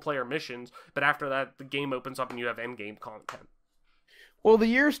single player missions, but after that, the game opens up and you have end game content? Well, the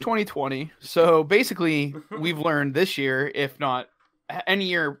year's 2020, so basically we've learned this year, if not any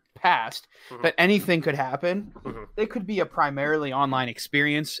year past, that anything could happen. It could be a primarily online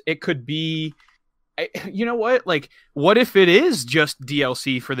experience. It could be, you know what? Like, what if it is just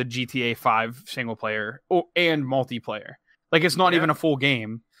DLC for the GTA 5 single player and multiplayer? Like, it's not even a full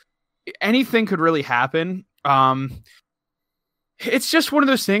game. Anything could really happen. It's just one of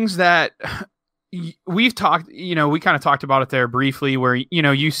those things that we've talked, we kind of talked about it there briefly where,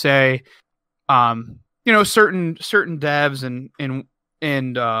 you say, certain devs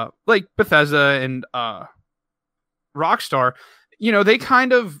and like Bethesda and Rockstar, they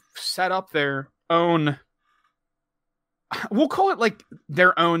kind of set up their own, we'll call it like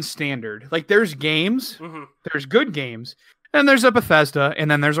their own standard. Like there's games, there's good games, and there's a Bethesda,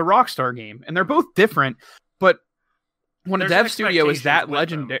 and then there's a Rockstar game, and they're both different. But when a dev studio is that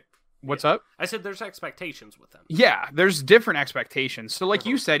legendary, what's up? I said there's expectations with them. Yeah, there's different expectations. So like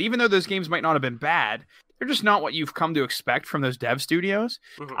you said, even though those games might not have been bad, they're just not what you've come to expect from those dev studios.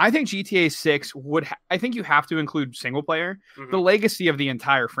 I think GTA 6 I think you have to include single player. The legacy of the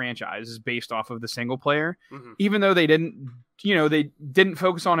entire franchise is based off of the single player, even though they didn't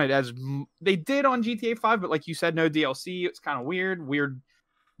focus on it as they did on GTA 5, but like you said, no DLC. It's kind of weird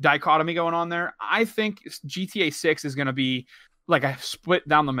dichotomy going on there. I think GTA 6 is going to be like a split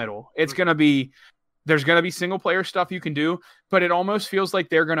down the middle. It's going to be, there's going to be single player stuff you can do, but it almost feels like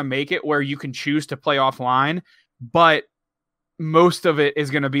they're going to make it where you can choose to play offline, but most of it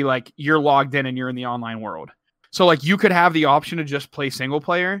is going to be like you're logged in and you're in the online world. So like you could have the option to just play single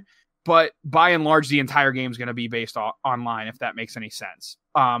player, but by and large, the entire game is going to be based online, if that makes any sense.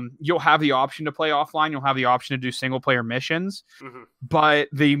 You'll have the option to play offline. You'll have the option to do single player missions, but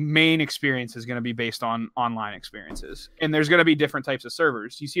the main experience is going to be based on online experiences. And there's going to be different types of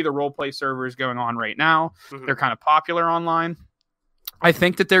servers. You see the role play servers going on right now. They're kind of popular online. I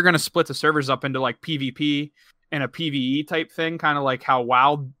think that they're going to split the servers up into like PvP and a PvE type thing, kind of like how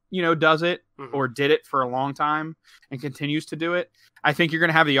WoW, does it or did it for a long time and continues to do it. I think you're going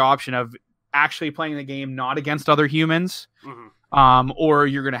to have the option of actually playing the game not against other humans, or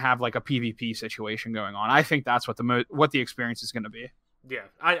you're going to have like a PvP situation going on. I think that's what the experience is going to be. Yeah,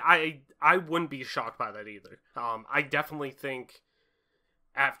 I wouldn't be shocked by that either. I definitely think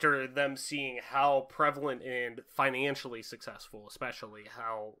after them seeing how prevalent and financially successful, especially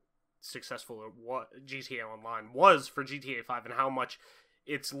how successful GTA Online was for GTA 5 and how much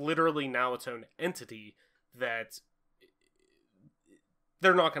it's literally now its own entity, that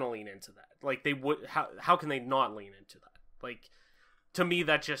they're not going to lean into that. Like they would, how can they not lean into that? Like, to me,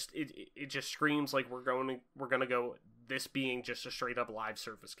 that just it just screams like we're going to go this being just a straight up live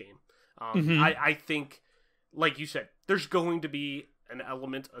service game. I think, like you said, there's going to be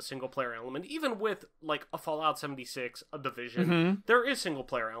a single player element, even with like a Fallout 76, a Division. There is single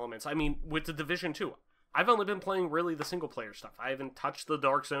player elements. I mean, with the Division 2, I've only been playing really the single player stuff. I haven't touched the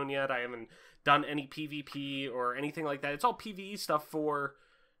Dark Zone yet. I haven't done any PvP or anything like that. It's all PvE stuff for,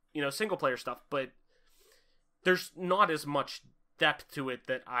 single player stuff, but there's not as much depth to it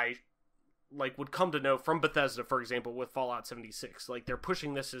that I like would come to know from Bethesda, for example, with Fallout 76. Like they're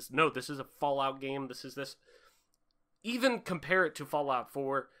pushing this as, no, this is a Fallout game. This is this. Even compare it to Fallout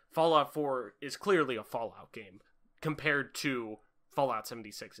 4. Fallout 4 is clearly a Fallout game compared to Fallout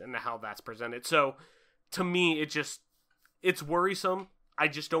 76 and how that's presented. So to me, it's worrisome. I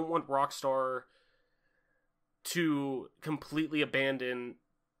just don't want Rockstar to completely abandon,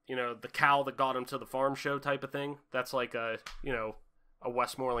 the cow that got him to the farm show type of thing. That's like a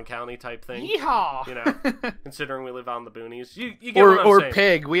Westmoreland County type thing. Yeehaw! Considering we live out in the boonies. You get what I'm saying.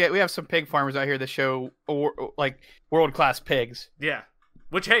 Pig. We have some pig farmers out here that show like world-class pigs. Yeah.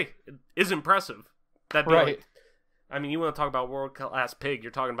 Which, hey, is impressive. That'd be right. I mean, you want to talk about world-class pig,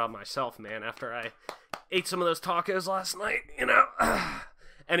 you're talking about myself, man, after I ate some of those tacos last night,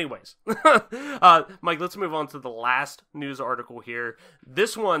 Anyways, Mike, let's move on to the last news article here.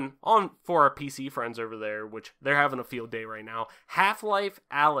 This one for our PC friends over there, which they're having a field day right now. Half-Life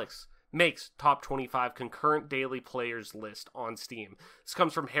Alyx makes top 25 concurrent daily players list on Steam. This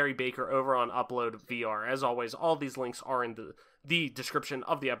comes from Harry Baker over on Upload VR. As always, all these links are in the description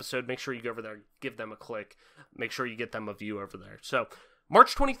of the episode. Make sure you go over there, give them a click. Make sure you get them a view over there. So,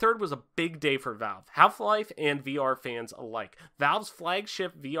 March 23rd was a big day for Valve, Half-Life and VR fans alike. Valve's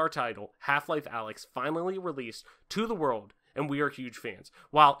flagship VR title, Half-Life Alyx, finally released to the world, and we are huge fans.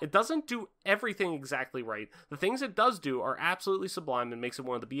 While it doesn't do everything exactly right, the things it does do are absolutely sublime and makes it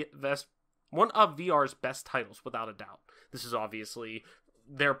one of VR's best titles, without a doubt. This is obviously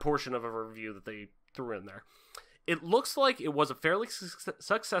their portion of a review that they threw in there. It looks like it was a fairly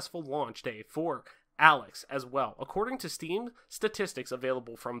successful launch day for Alyx as well, according to Steam statistics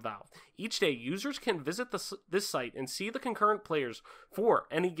available from Valve. Each day, users can visit this site and see the concurrent players for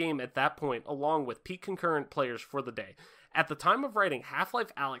any game at that point, along with peak concurrent players for the day. At the time of writing,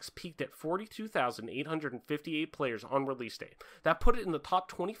 Half-Life Alyx peaked at 42,858 players on release day. That put it in the top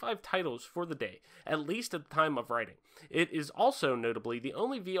 25 titles for the day, at least at the time of writing. It is also notably the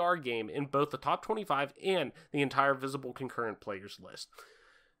only VR game in both the top 25 and the entire visible concurrent players list.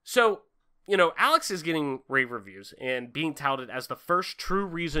 So, Alex is getting rave reviews and being touted as the first true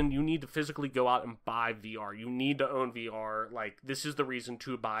reason you need to physically go out and buy VR. You need to own VR. Like, this is the reason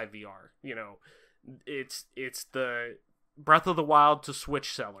to buy VR. It's the Breath of the Wild to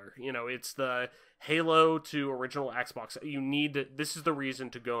Switch seller. It's the Halo to original Xbox. This is the reason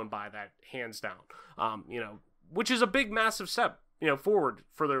to go and buy that, hands down. Which is a big, massive step, forward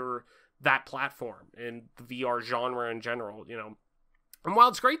for that platform and the VR genre in general, And while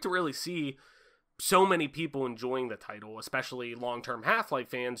it's great to really see so many people enjoying the title, especially long-term Half-Life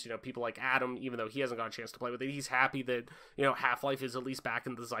fans, people like Adam, even though he hasn't got a chance to play with it, he's happy that, Half-Life is at least back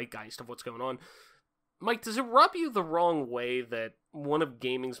in the zeitgeist of what's going on. Mike, does it rub you the wrong way that one of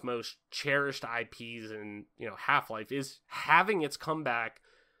gaming's most cherished IPs in, Half-Life is having its comeback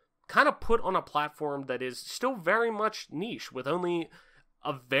kind of put on a platform that is still very much niche, with only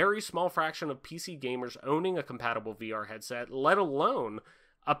a very small fraction of PC gamers owning a compatible VR headset, let alone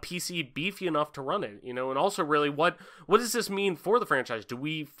a PC beefy enough to run it, and also really what does this mean for the franchise? Do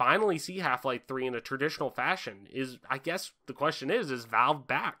we finally see Half-Life 3 in a traditional fashion? I guess the question is Valve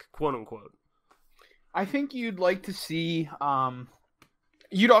back, quote unquote? I think you'd like to see,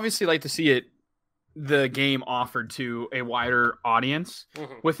 you'd obviously like to see the game offered to a wider audience.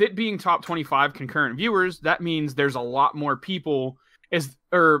 Mm-hmm. With it being top 25 concurrent viewers, that means there's a lot more people.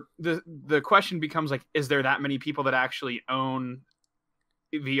 The question becomes like, is there that many people that actually own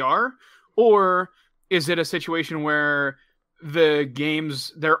VR, or is it a situation where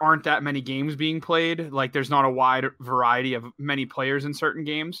there aren't that many games being played? Like, there's not a wide variety of many players in certain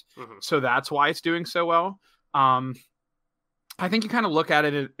games. Mm-hmm. So that's why it's doing so well. I think you kind of look at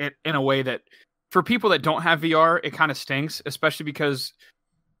it in a way that for people that don't have VR, it kind of stinks, especially because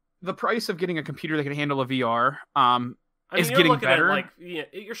the price of getting a computer that can handle a VR, is getting better.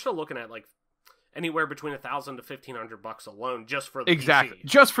 You're still looking at anywhere between $1,000 to $1,500 alone just for the exactly PC.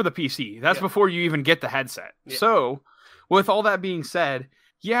 Just for the PC. That's before you even get the headset. Yeah. So, with all that being said,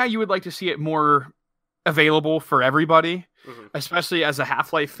 yeah, you would like to see it more available for everybody. Mm-hmm. Especially as a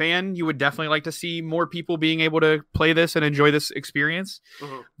Half-Life fan, you would definitely like to see more people being able to play this and enjoy this experience.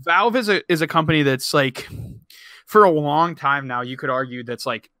 Mm-hmm. Valve is a company that's for a long time now, you could argue that's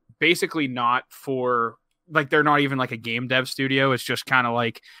basically not for. They're not even a game dev studio. It's just kind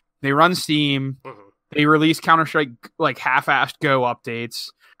of they run Steam. Mm-hmm. They release Counter-Strike half-assed Go updates.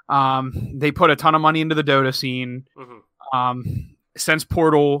 They put a ton of money into the Dota scene. Mm-hmm. Since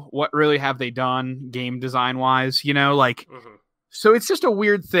Portal, what really have they done game design-wise? Mm-hmm. So it's just a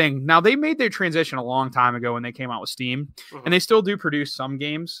weird thing. Now, they made their transition a long time ago when they came out with Steam, mm-hmm. and they still do produce some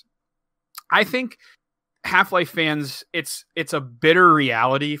games. I think Half-Life fans, it's a bitter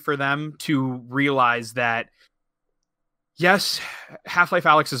reality for them to realize that, yes, Half-Life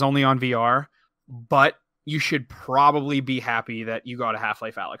Alyx is only on VR, but you should probably be happy that you got a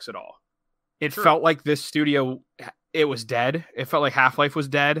Half-Life Alyx at all. It felt like this studio, it was dead. It felt like Half-Life was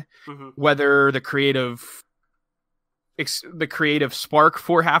dead. Mm-hmm. Whether the creative spark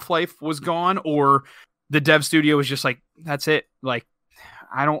for Half-Life was gone, or the dev studio was just that's it.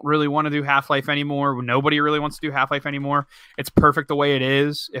 I don't really want to do Half-Life anymore. Nobody really wants to do Half-Life anymore. It's perfect the way it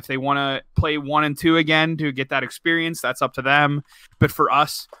is. If they want to play 1 and 2 again to get that experience, that's up to them. But for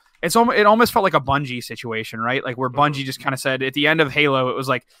us, it almost felt like a Bungie situation, right? Where Bungie just kind of said at the end of Halo, it was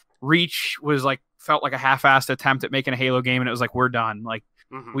Reach was felt like a half-assed attempt at making a Halo game, and it was we're done.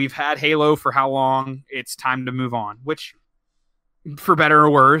 Mm-hmm. We've had Halo for how long? It's time to move on. Which, for better or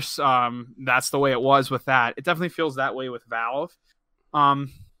worse, that's the way it was with that. It definitely feels that way with Valve. I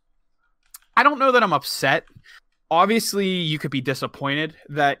don't know that I'm upset. Obviously, you could be disappointed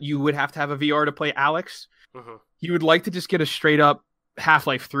that you would have to have a VR to play Alyx. Mm-hmm. You would like to just get a straight up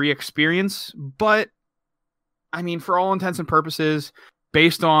Half-Life 3 experience, but for all intents and purposes,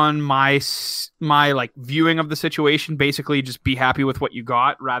 based on my viewing of the situation, basically just be happy with what you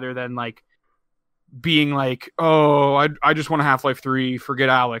got rather than being oh, I just want a Half-Life 3, forget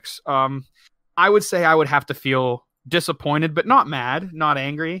Alyx. I would say I would have to feel disappointed, but not mad, not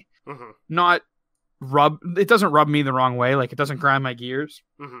angry, mm-hmm. It doesn't rub me the wrong way. It doesn't grind my gears.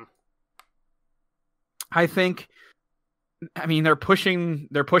 Mm-hmm. I think, they're pushing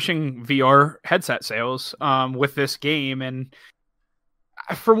VR headset sales, with this game. And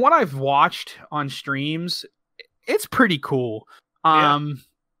from what I've watched on streams, it's pretty cool.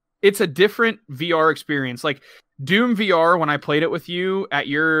 It's a different VR experience. Doom VR, when I played it with you at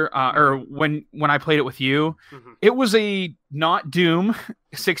your or when I played it with you, mm-hmm. it was not Doom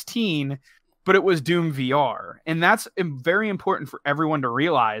 16, but it was Doom VR. And that's very important for everyone to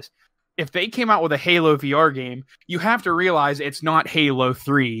realize. If they came out with a Halo VR game, you have to realize it's not Halo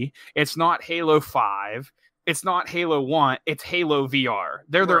 3, it's not Halo 5. it's not Halo 1, it's Halo VR.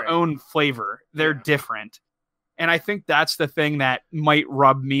 They're their own flavor. They're different. And I think that's the thing that might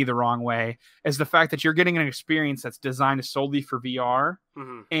rub me the wrong way, is the fact that you're getting an experience that's designed solely for VR,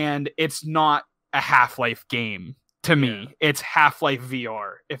 and it's not a Half-Life game to me. It's Half-Life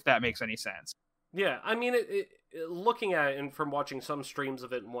VR, if that makes any sense. Yeah, I mean, looking at it and from watching some streams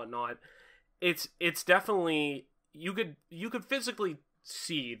of it and whatnot, it's definitely, you could physically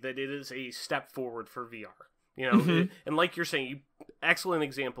see that it is a step forward for VR. You know, and like you're saying, excellent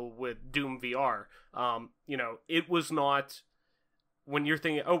example with Doom VR. You know, it was not, when you're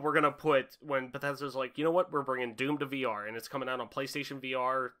thinking, oh, we're gonna put, when Bethesda's like, you know what, we're bringing Doom to VR, and it's coming out on PlayStation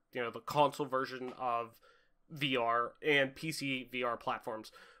VR, you know, the console version of VR and PC VR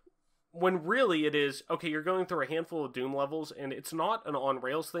platforms. When really it is, okay, you're going through a handful of Doom levels, and it's not an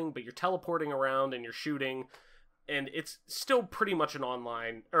on-rails thing, but you're teleporting around and you're shooting, and it's still pretty much an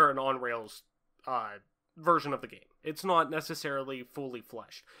online, or an on-rails version of the game. It's not necessarily fully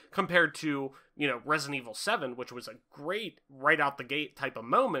fleshed compared to, you know, Resident Evil 7, which was a great right out the gate type of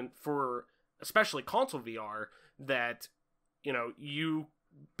moment for especially console VR, that, you know, you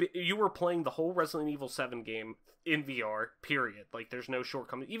were playing the whole Resident Evil 7 game in VR, period. Like, there's no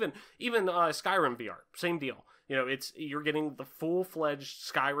shortcoming. Even Skyrim VR, same deal. You know, you're getting the full-fledged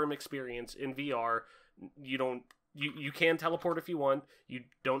Skyrim experience in VR. You can teleport if you want. You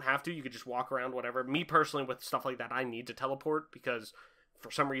don't have to. You could just walk around, whatever. Me personally, with stuff like that, I need to teleport because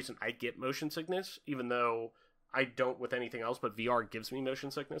for some reason I get motion sickness, even though I don't with anything else, but VR gives me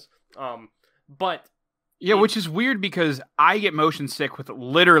motion sickness. Which is weird because I get motion sick with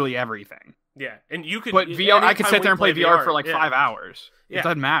literally everything. Yeah, and you could. But VR, I could sit there and play VR for like 5 hours. Yeah. It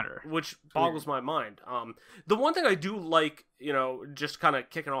doesn't matter. Which boggles my mind. The one thing I do like, you know, just kind of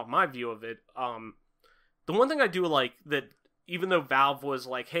kicking off my view of it, the one thing I do like, that even though Valve was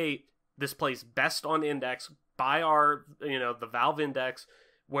like, hey, this plays best on Index, buy our, you know, the Valve Index,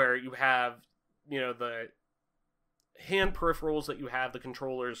 where you have, you know, the hand peripherals that you have, the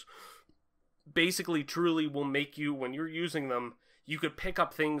controllers, basically truly will make you, when you're using them, you could pick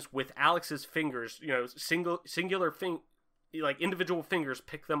up things with Alex's fingers, you know, singular like individual fingers,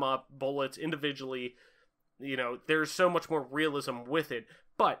 pick them up, bullets individually. You know, there's so much more realism with it,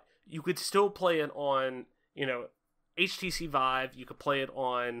 but you could still play it on, you know, HTC Vive. You could play it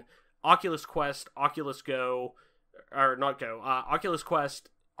on Oculus Quest, Oculus Go, or not Go, Oculus Quest,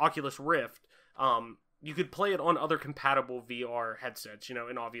 Oculus Rift. You could play it on other compatible VR headsets, you know,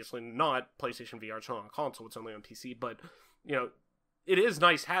 and obviously not PlayStation VR. It's not on console, it's only on PC, but, you know, it is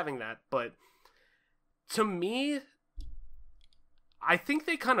nice having that. But to me, I think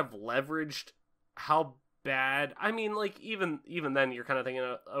they kind of leveraged how bad. I mean, like, even then you're kind of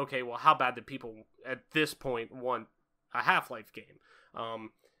thinking, okay, well, how bad did people at this point want a Half-Life game?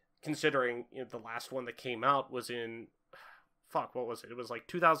 Considering, you know, the last one that came out was in, what was it? It was like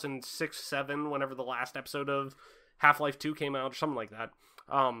 2006-7, whenever the last episode of Half-Life 2 came out, or something like that.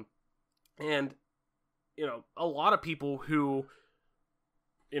 And, you know, a lot of people who,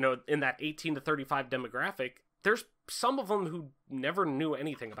 you know, in that 18 to 35 demographic, there's some of them who never knew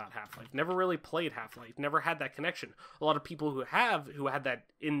anything about Half-Life, never really played Half-Life, never had that connection. A lot of people who had that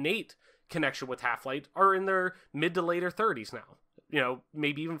innate connection with Half-Life are in their mid to later 30s now. You know,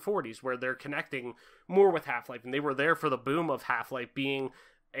 maybe even 40s, where they're connecting more with Half-Life, and they were there for the boom of Half-Life being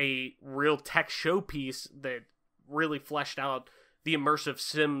a real tech showpiece that really fleshed out the immersive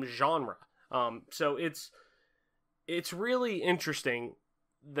sim genre. So it's really interesting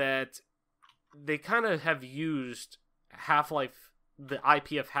that they kind of have used Half-Life, the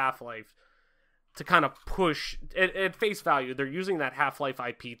IP of Half-Life, to kind of push, at face value, they're using that Half-Life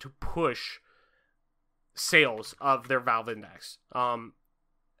IP to push sales of their Valve Index.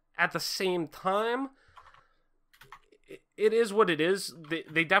 At the same time, it is what it is.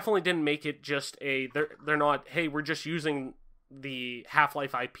 They definitely didn't make it just they're not, hey, we're just using the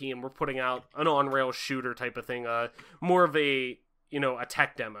Half-Life IP and we're putting out an on-rail shooter type of thing, more of a, you know, a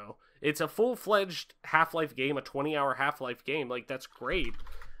tech demo. It's a full-fledged Half-Life game, a 20-hour Half-Life game. Like, that's great.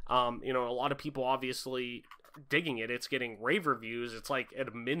 You know, a lot of people obviously digging it. It's getting rave reviews. It's like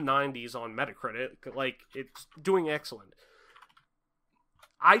at mid-90s on Metacritic. Like, it's doing excellent.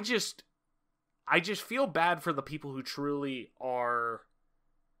 I just feel bad for the people who truly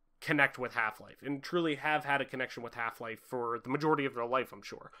connect with Half-Life and truly have had a connection with Half-Life for the majority of their life, I'm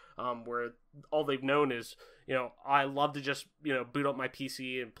sure. Where all they've known is, you know, I love to just, you know, boot up my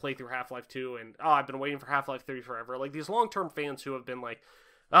PC and play through Half-Life 2, and I've been waiting for Half-Life 3 forever. Like, these long-term fans who have been like,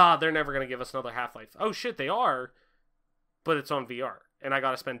 they're never going to give us another Half-Life. Oh shit, they are, but it's on VR, and I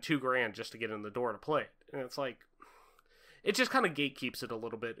got to spend $2,000 just to get in the door to play it. And it's like, it just kind of gatekeeps it a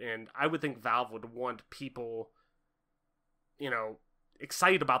little bit, and I would think Valve would want people,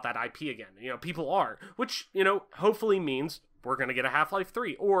 excited about that IP again. People are, which, hopefully means we're going to get a Half-Life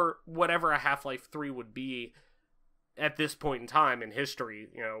 3, or whatever a Half-Life 3 would be at this point in time in history,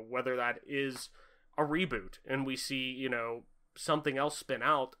 whether that is a reboot, and we see, something else spin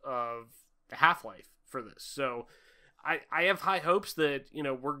out of Half-Life for this. So I have high hopes that,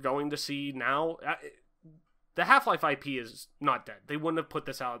 we're going to see now. The Half-Life IP is not dead. They wouldn't have put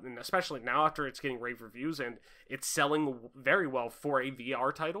this out, and especially now after it's getting rave reviews and it's selling very well for a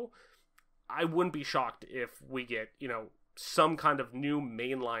VR title. I wouldn't be shocked if we get, some kind of new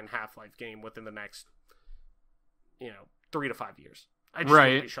mainline Half-Life game within the next, 3 to 5 years. I just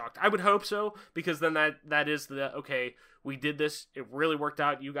wouldn't be shocked. I would hope so, because then that is the, okay, we did this, it really worked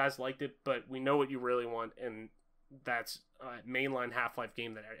out, you guys liked it, but we know what you really want, and that's a mainline Half-Life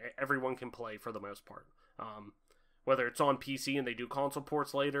game that everyone can play for the most part. Whether it's on PC and they do console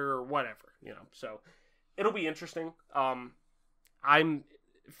ports later or whatever, so it'll be interesting. I'm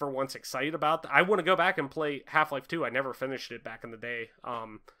for once excited about that. I want to go back and play Half-Life 2. I never finished it back in the day.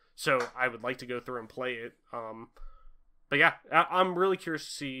 So I would like to go through and play it. But yeah, I'm really curious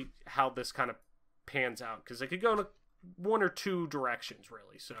to see how this kind of pans out, because it could go in one or two directions,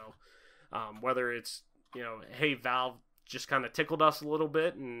 really. So whether it's, hey, Valve just kind of tickled us a little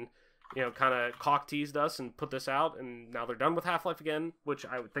bit and, kind of cock teased us and put this out, and now they're done with Half-Life again, which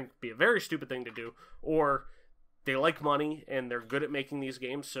I would think would be a very stupid thing to do, or they like money and they're good at making these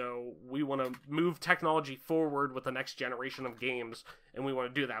games, so we want to move technology forward with the next generation of games, and we want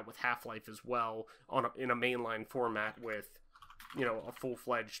to do that with Half-Life as well in a mainline format with, a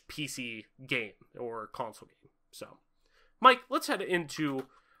full-fledged PC game or console game. So, Mike, let's head into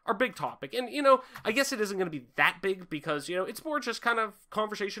our big topic. And, I guess it isn't going to be that big because, it's more just kind of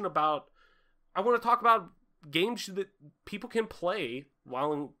conversation about, I want to talk about games that people can play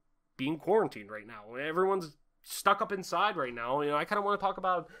while being quarantined right now. Everyone's stuck up inside right now. I kind of want to talk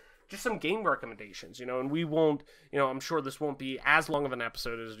about just some game recommendations, and we won't, I'm sure this won't be as long of an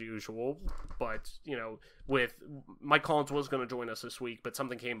episode as usual, but, with Mike Collins was going to join us this week, but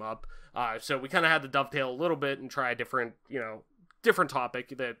something came up. So we kind of had to dovetail a little bit and try a different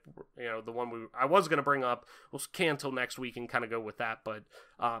topic that, the one I was going to bring up. We'll cancel next week and kind of go with that. But,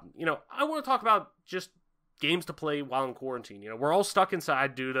 I want to talk about just games to play while in quarantine. We're all stuck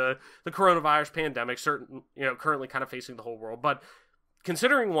inside due to the coronavirus pandemic, currently kind of facing the whole world. But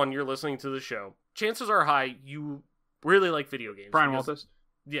considering, one, you're listening to the show, chances are high you really like video games. Brian Walters.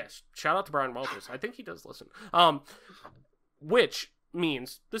 Yes. Shout out to Brian Walters. I think he does listen. Which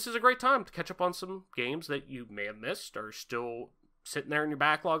means this is a great time to catch up on some games that you may have missed or still sitting there in your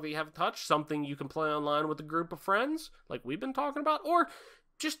backlog that you haven't touched, something you can play online with a group of friends like we've been talking about, or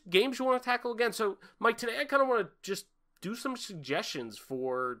just games you want to tackle again. So, Mike, today I kind of want to just do some suggestions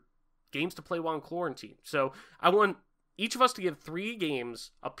for games to play while in quarantine. So I want each of us to give 3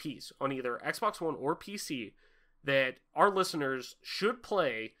 games a piece on either Xbox One or PC that our listeners should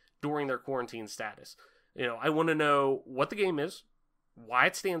play during their quarantine status. I want to know what the game is, why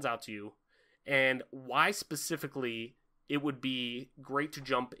it stands out to you, and why specifically it would be great to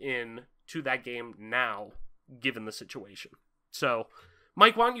jump in to that game now, given the situation. So,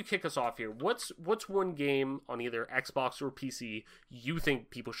 Mike, why don't you kick us off here? What's one game on either Xbox or PC you think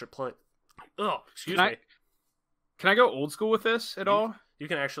people should play? Oh, excuse me. Can I go old school with this at all? You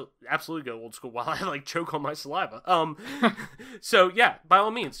can absolutely go old school while I choke on my saliva. So yeah, by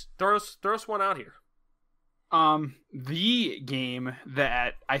all means, throw us one out here. The game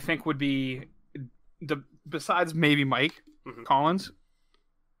that I think would be besides maybe Mike Collins,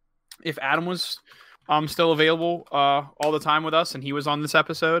 if Adam was still available all the time with us and he was on this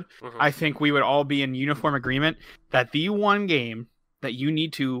episode, I think we would all be in uniform agreement that the one game that you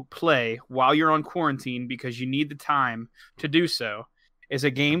need to play while you're on quarantine, because you need the time to do so, is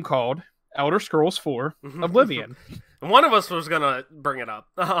a game called Elder Scrolls 4 Oblivion. One of us was going to bring it up.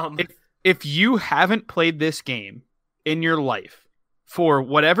 If you haven't played this game in your life for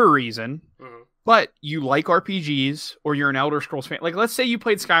whatever reason, but you like RPGs or you're an Elder Scrolls fan, like let's say you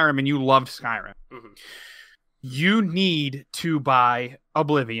played Skyrim and you loved Skyrim, you need to buy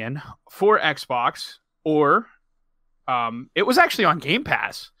Oblivion for Xbox, or it was actually on Game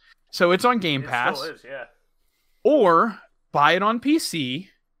Pass. So it's on Game Pass. It still is, yeah. Or buy it on PC.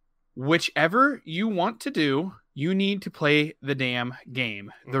 Whichever you want to do, you need to play the damn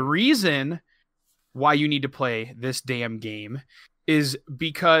game. The reason why you need to play this damn game is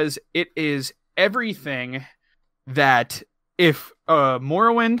because it is everything that if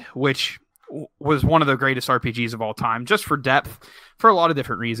Morrowind, which was one of the greatest RPGs of all time, just for depth, for a lot of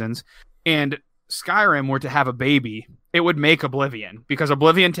different reasons, and Skyrim were to have a baby, it would make Oblivion, because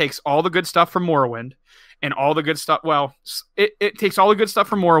Oblivion takes all the good stuff from Morrowind and all the good stuff. Well, it takes all the good stuff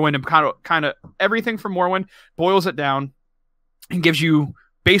from Morrowind and kind of everything from Morrowind, boils it down, and gives you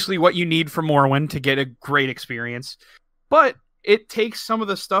basically what you need from Morrowind to get a great experience. But it takes some of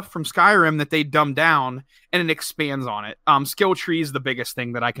the stuff from Skyrim that they dumb down and it expands on it. Skill tree is the biggest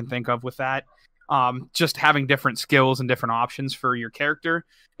thing that I can think of with that. Just having different skills and different options for your character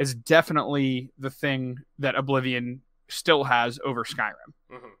is definitely the thing that Oblivion still has over Skyrim.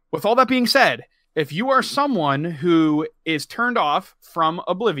 Mm-hmm. With all that being said, if you are someone who is turned off from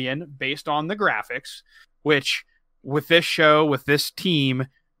Oblivion based on the graphics, which with this show, with this team,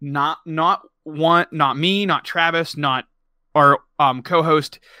 not me, not Travis, not our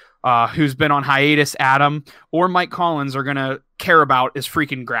co-host who's been on hiatus, Adam, or Mike Collins are going to care about is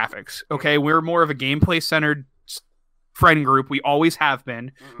freaking graphics. Okay, we're more of a gameplay-centered friend group. We always have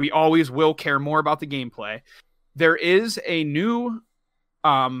been. Mm-hmm. We always will care more about the gameplay. There is a new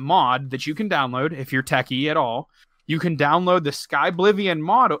mod that you can download if you're techie at all. You can download the Skyblivion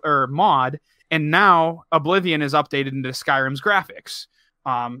mod, and now Oblivion is updated into Skyrim's graphics.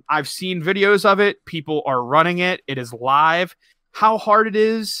 I've seen videos of it. People are running it. It is live. How hard it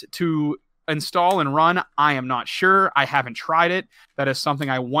is to install and run, I am not sure. I haven't tried it. That is something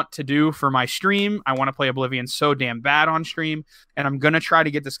I want to do for my stream. I want to play Oblivion so damn bad on stream, and I'm going to try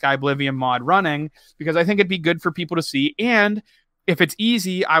to get the Skyblivion mod running because I think it'd be good for people to see. And if it's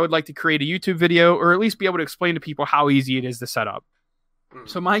easy, I would like to create a YouTube video or at least be able to explain to people how easy it is to set up.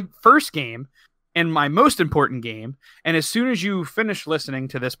 So my first game and my most important game, and as soon as you finish listening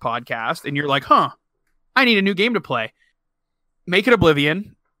to this podcast and you're like, I need a new game to play, make it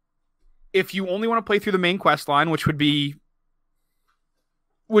Oblivion. If you only want to play through the main quest line, which would be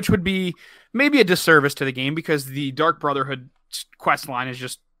maybe a disservice to the game because the Dark Brotherhood quest line is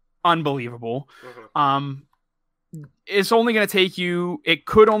just unbelievable. Mm-hmm. It's only going to take you, it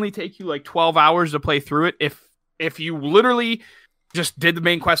could only take you like 12 hours to play through it if you literally just did the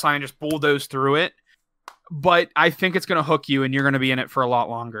main quest line and just bulldozed through it. But I think it's going to hook you and you're going to be in it for a lot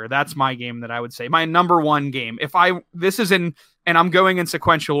longer. That's my game that I would say. My number one game. And I'm going in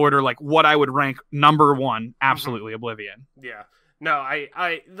sequential order, like what I would rank number one, absolutely Oblivion. Yeah. No,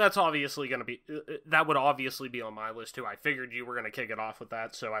 I that's obviously going to be, that would obviously be on my list too. I figured you were going to kick it off with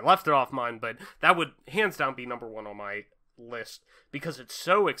that, so I left it off mine, but that would hands down be number one on my list because it's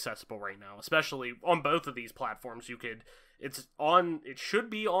so accessible right now, especially on both of these platforms. It should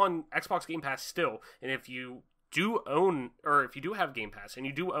be on Xbox Game Pass still, and if you do have Game Pass and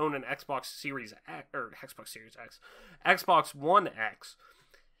you do own an Xbox Series X or Xbox Series X, Xbox One X,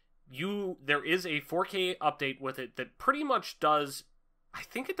 there is a 4K update with it that pretty much does, I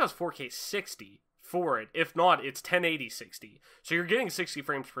think it does 4K 60 for it. If not, it's 1080 60. So you're getting 60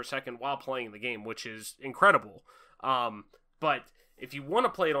 frames per second while playing the game, which is incredible. But if you want to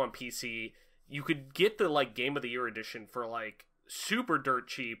play it on PC, you could get the like Game of the Year edition for like super dirt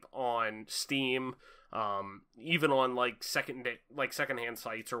cheap on Steam, even on like secondhand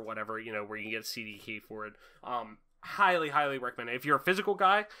sites or whatever, where you can get a CD key for it. Highly recommend it. If you're a physical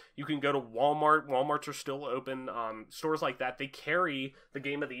guy, you can go to Walmart. Walmarts are still open. Stores like that, they carry the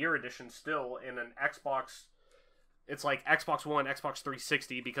Game of the Year edition still in an Xbox. It's like Xbox One, Xbox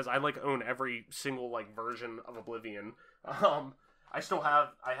 360, because I own every single version of Oblivion. I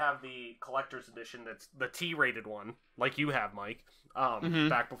have the collector's edition that's the T-rated one, like you have, Mike.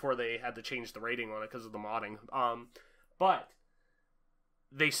 Back before they had to change the rating on it because of the modding. But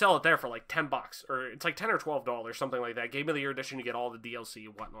they sell it there for like $10, or it's like $10 or $12, something like that. Game of the Year edition, you get all the DLC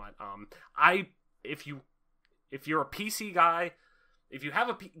and whatnot. If you're a PC guy, if you have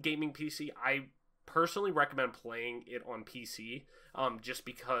a gaming PC, I personally recommend playing it on PC, just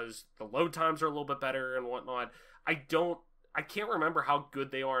because the load times are a little bit better and whatnot. I can't remember how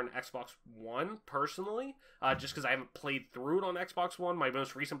good they are in Xbox One, personally, just because I haven't played through it on Xbox One. My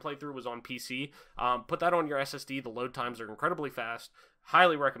most recent playthrough was on PC. Put that on your SSD. The load times are incredibly fast.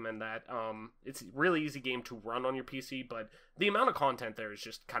 Highly recommend that. It's a really easy game to run on your PC, but the amount of content there is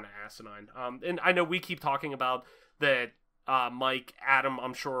just kind of asinine. And I know we keep talking about that. Mike, Adam,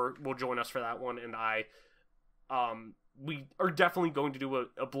 I'm sure will join us for that one, and we are definitely going to do a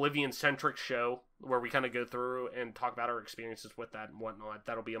Oblivion-centric show where we kind of go through and talk about our experiences with that and whatnot.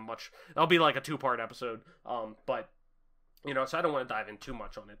 That'll be like a 2-part episode. But, so I don't want to dive in too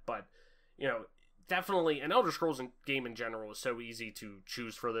much on it, but, definitely an Elder Scrolls game in general is so easy to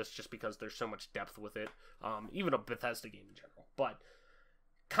choose for this just because there's so much depth with it. Even a Bethesda game in general. But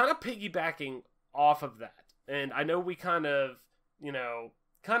kind of piggybacking off of that, and I know we kind of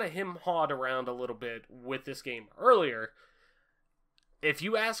him-hawed around a little bit with this game earlier. If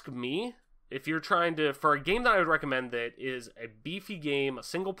you ask me, if you're trying to, for a game that I would recommend that is a beefy game, a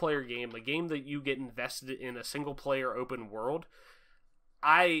single player game, a game that you get invested in, a single player open world,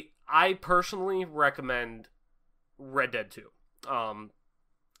 I personally recommend Red Dead 2.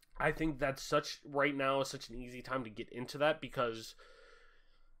 I think that's right now is such an easy time to get into that, because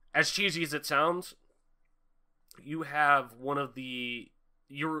as cheesy as it sounds, you have with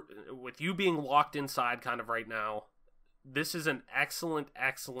you being locked inside kind of right now, this is an excellent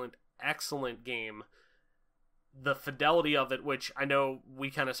game. The fidelity of it, which I know we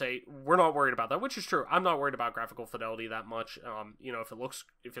kind of say we're not worried about that, which is true. I'm not worried about graphical fidelity that much. If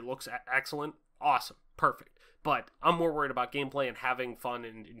it looks excellent, awesome, perfect. But I'm more worried about gameplay and having fun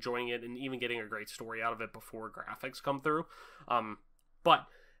and enjoying it, and even getting a great story out of it before graphics come through. But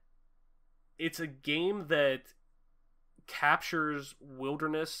it's a game that captures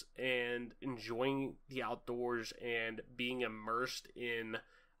wilderness and enjoying the outdoors and being immersed in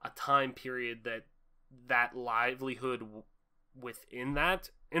a time period that livelihood within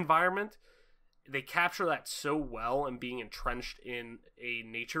that environment. They capture that so well, and being entrenched in a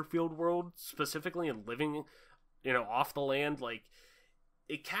nature field world specifically, and living, off the land, like,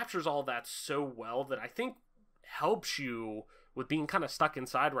 it captures all that so well that I think helps you with being kind of stuck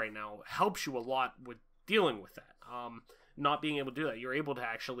inside right now, helps you a lot with dealing with that. Not being able to do that, you're able to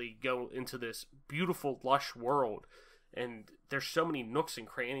actually go into this beautiful, lush world, and there's so many nooks and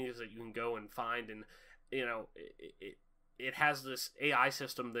crannies that you can go and find, and it has this AI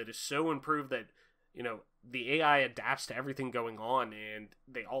system that is so improved that the AI adapts to everything going on, and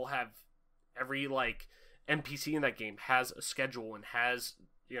they all have every NPC in that game has a schedule and has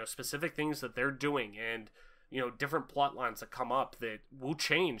specific things that they're doing, and different plot lines that come up that will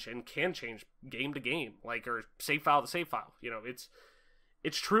change and can change game to game, or save file to save file.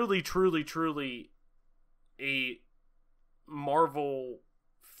 It's truly a marvel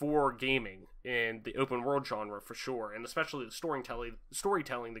for gaming and the open world genre, for sure, and especially the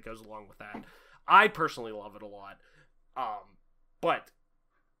storytelling that goes along with that. I personally love it a lot. But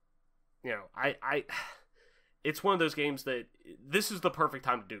it's one of those games that this is the perfect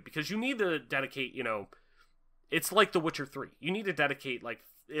time to do, because you need to dedicate, it's like The Witcher 3. You need to dedicate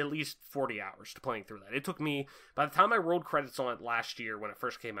at least 40 hours to playing through that. It took me, by the time I rolled credits on it last year when it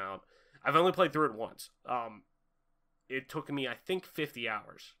first came out, I've only played through it once. It took me, I think, 50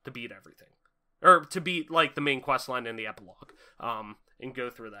 hours to beat everything. Or to beat, the main quest line and the epilogue. And go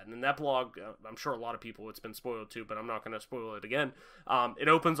through that. And in the epilogue, I'm sure a lot of people, it's been spoiled too, but I'm not going to spoil it again. It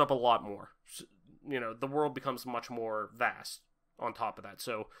opens up a lot more. The world becomes much more vast on top of that.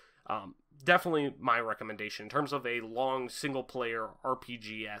 So, definitely my recommendation in terms of a long single-player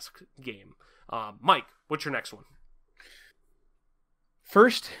RPG-esque game. Mike, what's your next one?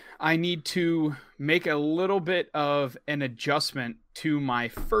 First, I need to make a little bit of an adjustment to my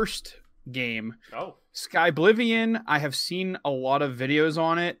first game. Oh. Skyblivion, I have seen a lot of videos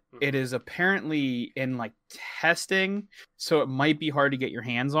on it. It is apparently in testing, so it might be hard to get your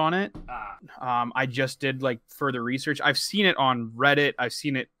hands on it. I just did further research. I've seen it on Reddit. I've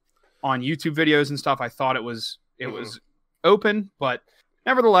seen it on YouTube videos and stuff. I thought it was open, but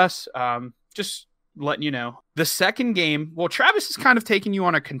nevertheless, just letting you know. The second game, well, Travis is kind of taking you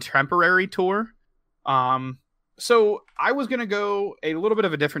on a contemporary tour. So I was going to go a little bit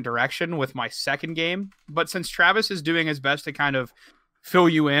of a different direction with my second game, but since Travis is doing his best to kind of fill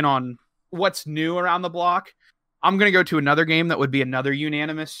you in on what's new around the block, I'm going to go to another game that would be another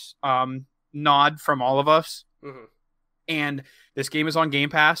unanimous nod from all of us. Mm-hmm. And this game is on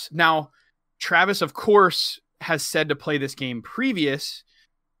Game Pass. Now, Travis, of course, has said to play this game previous,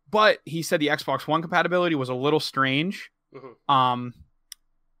 but he said the Xbox One compatibility was a little strange. Mm-hmm.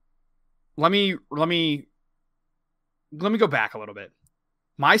 Let me go back a little bit.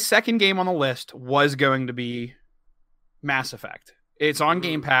 My second game on the list was going to be Mass Effect. It's on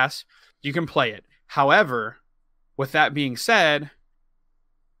Game Pass. You can play it. However, with that being said,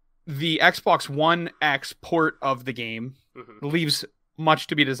 the Xbox One X port of the game leaves much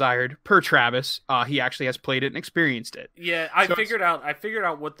to be desired, per Travis. He actually has played it and experienced it. Yeah, I figured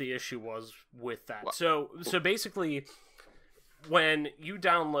out what the issue was with that. So basically, when you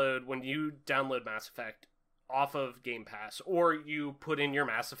download Mass Effect off of Game Pass, or you put in your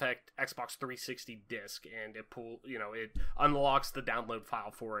Mass Effect Xbox 360 disc and it unlocks the download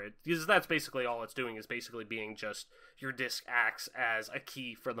file for it, because that's basically all it's doing, is basically being just your disc acts as a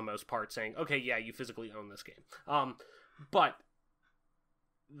key for the most part, saying, okay, yeah, you physically own this game. But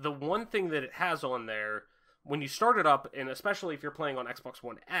the one thing that it has on there, when you start it up, and especially if you're playing on Xbox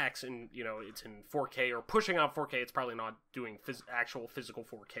One X and it's in 4K or pushing out 4K, it's probably not doing actual physical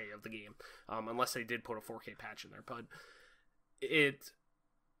 4K of the game, unless they did put a 4K patch in there. But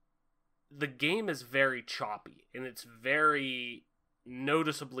the game is very choppy, and it's very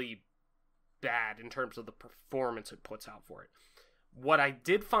noticeably bad in terms of the performance it puts out for it. What I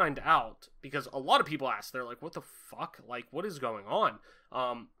did find out, because a lot of people ask, they're like, what the fuck? Like, what is going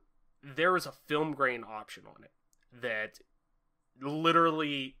on? There is a film grain option on it that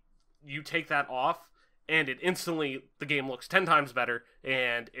literally you take that off and it instantly, the game looks 10 times better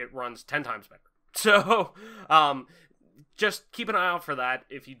and it runs 10 times better. So, just keep an eye out for that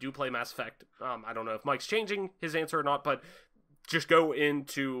if you do play Mass Effect. I don't know if Mike's changing his answer or not, but just go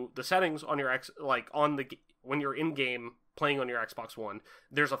into the settings on your when you're in game playing on your Xbox One.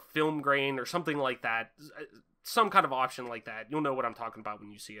 There's a film grain or something like that, some kind of option like that. You'll know what I'm talking about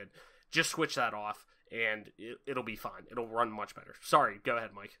when you see it. Just switch that off, and it'll be fine. It'll run much better. Sorry, go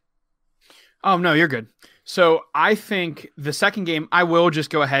ahead, Mike. Oh, no, you're good. So I think the second game, I will just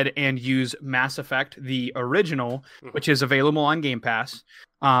go ahead and use Mass Effect, the original, which is available on Game Pass.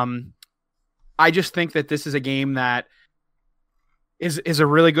 I just think that this is a game that is a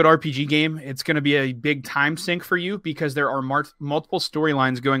really good RPG game. It's going to be a big time sink for you because there are multiple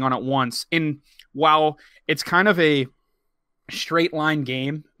storylines going on at once. And while it's kind of a straight line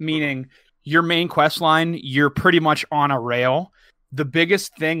game, meaning your main quest line, you're pretty much on a rail. The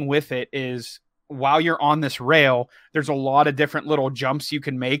biggest thing with it is while you're on this rail, there's a lot of different little jumps you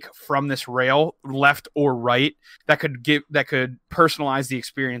can make from this rail, left or right, that could personalize the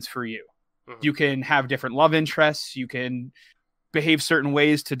experience for you. You can have different love interests. You can behave certain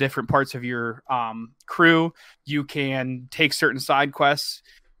ways to different parts of your crew. You can take certain side quests.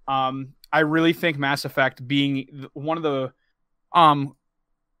 I really think Mass Effect being one of the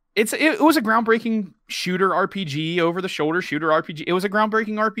it was a groundbreaking shooter RPG, over the shoulder shooter RPG. It was a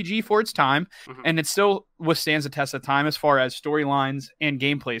groundbreaking RPG for its time, and it still withstands the test of time as far as storylines and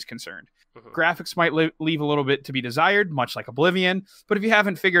gameplay is concerned. Graphics might leave a little bit to be desired, much like Oblivion, but if you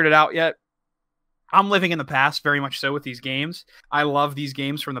haven't figured it out yet, I'm living in the past very much so with these games. I love these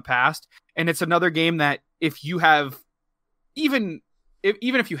games from the past, and it's another game that if you have even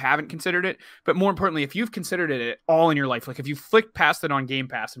if you haven't considered it, but more importantly, if you've considered it at all in your life, like if you flicked past it on Game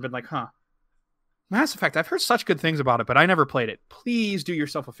Pass and been like, Mass Effect, I've heard such good things about it, but I never played it. Please do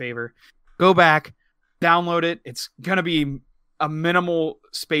yourself a favor. Go back, download it. It's going to be a minimal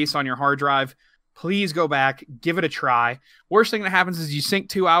space on your hard drive. Please go back, give it a try. Worst thing that happens is you sink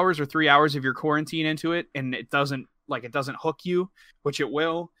 2 hours or 3 hours of your quarantine into it, and it doesn't hook you, which it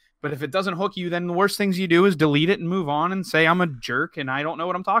will. But if it doesn't hook you, then the worst things you do is delete it and move on and say, I'm a jerk and I don't know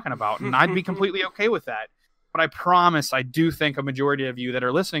what I'm talking about. And I'd be completely okay with that. But I promise, I do think a majority of you that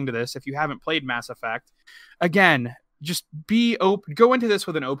are listening to this, if you haven't played Mass Effect, again, just be open. Go into this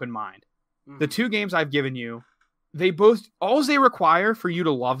with an open mind. The two games I've given you, all they require for you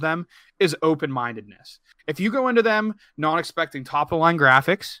to love them is open-mindedness. If you go into them not expecting top-of-the-line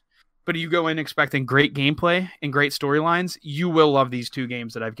graphics, but you go in expecting great gameplay and great storylines, you will love these two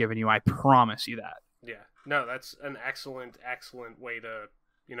games that I've given you. I promise you that. Yeah. No, that's an excellent, excellent way to,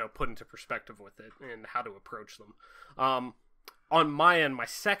 put into perspective with it and how to approach them. On my end, my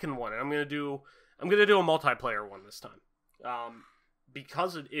second one, I'm going to do a multiplayer one this time.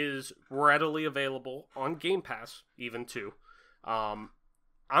 Because it is readily available on Game Pass, even too. I'm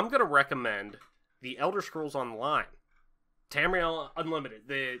going to recommend the Elder Scrolls Online. Tamriel Unlimited,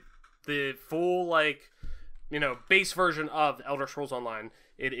 the full, base version of Elder Scrolls Online.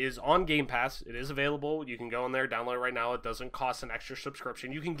 It is on Game Pass. It is available. You can go in there, download it right now. It doesn't cost an extra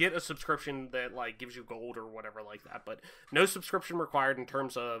subscription. You can get a subscription that, gives you gold or whatever like that, but no subscription required in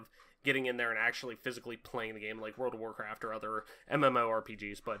terms of getting in there and actually physically playing the game like World of Warcraft or other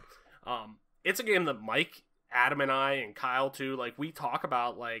MMORPGs. But it's a game that Mike, Adam, and I, and Kyle, too, we talk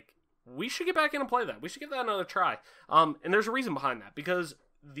about, we should get back in and play that. We should give that another try. And there's a reason behind that, because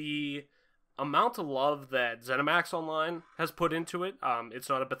the amount of love that ZeniMax Online has put into it, it's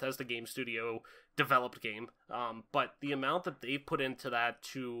not a Bethesda Game Studio developed game, but the amount that they've put into that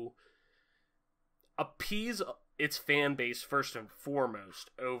to appease its fan base first and foremost,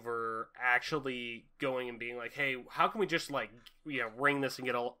 over actually going and being like, hey, how can we just ring this and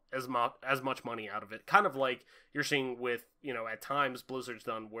get as much money out of it? Kind of like you're seeing with, at times Blizzard's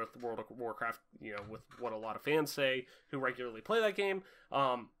done with World of Warcraft, with what a lot of fans say who regularly play that game,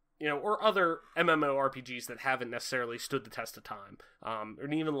 or other MMORPGs that haven't necessarily stood the test of time,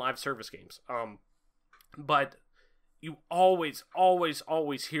 or even live service games. But you always, always,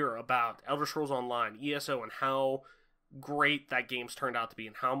 always hear about Elder Scrolls Online, ESO, and how great that game's turned out to be,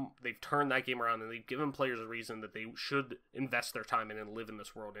 and how they've turned that game around, and they've given players a reason that they should invest their time in and live in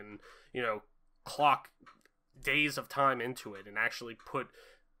this world, and, clock days of time into it, and actually put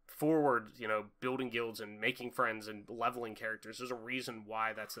forward, building guilds and making friends and leveling characters. There's a reason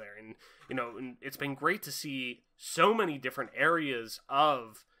why that's there. And, and it's been great to see so many different areas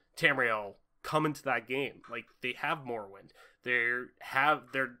of Tamriel come into that game. Like, they have Morrowind. They're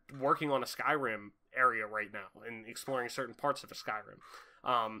working on a Skyrim area right now and exploring certain parts of a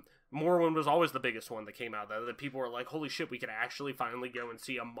Skyrim. Morrowind was always the biggest one that came out. That people were like, holy shit, we could actually finally go and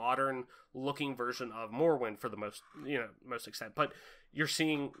see a modern looking version of Morrowind for the most extent. But you're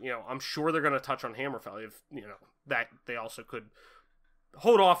seeing, I'm sure they're going to touch on Hammerfell if, that they also could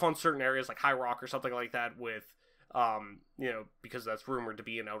hold off on certain areas like High Rock or something like that with, because that's rumored to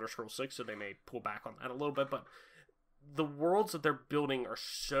be in Elder Scrolls 6, so they may pull back on that a little bit. But the worlds that they're building are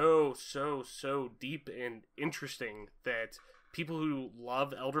so deep and interesting that people who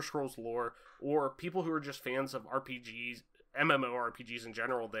love Elder Scrolls lore, or people who are just fans of RPGs, MMORPGs in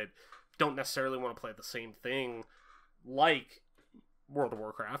general, that don't necessarily want to play the same thing like World of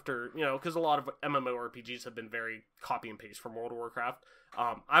Warcraft, or, because a lot of MMORPGs have been very copy and paste from World of Warcraft.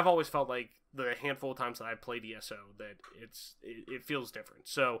 I've always felt like the handful of times that I've played ESO that it feels different.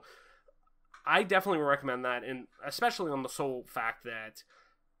 So I definitely recommend that, and especially on the sole fact that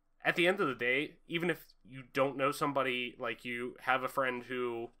at the end of the day, even if you don't know somebody, like you have a friend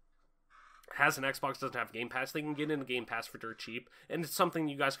who has an Xbox, doesn't have Game Pass, they can get into Game Pass for dirt cheap, and it's something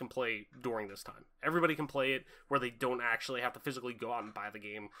you guys can play during this time. Everybody can play it where they don't actually have to physically go out and buy the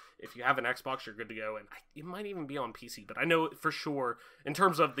game. If you have an Xbox, you're good to go, and it might even be on PC, but I know for sure, in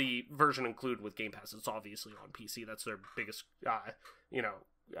terms of the version included with Game Pass, it's obviously on PC. That's their biggest,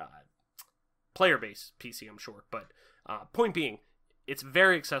 player base, PC, I'm sure. But point being, it's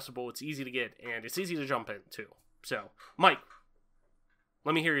very accessible, it's easy to get, and it's easy to jump in, too. So, Mike,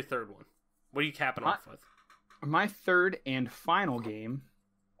 let me hear your third one. What are you capping off with? My third and final game.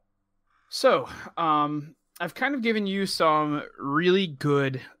 So, I've kind of given you some really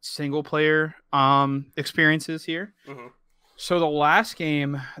good single-player experiences here. Mm-hmm. So the last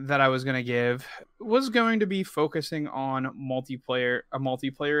game that I was going to give was going to be focusing on a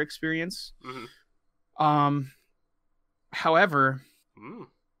multiplayer experience. Mm-hmm. However,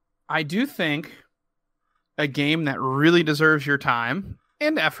 I do think a game that really deserves your time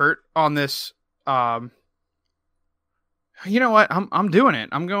and effort on this. You know what? I'm doing it.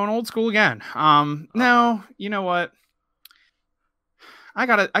 I'm going old school again. No, you know what? I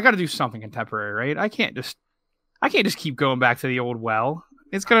gotta do something contemporary, right? I can't just keep going back to the old well.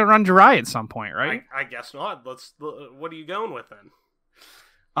 It's gonna run dry at some point, right? I guess not. What are you going with then?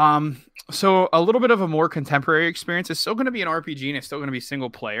 So a little bit of a more contemporary experience. It's still going to be an RPG and it's still going to be single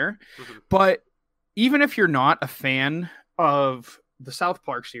player. Mm-hmm. But even if you're not a fan of the South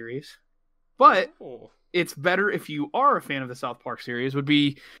Park series, but it's better if you are a fan of the South Park series, would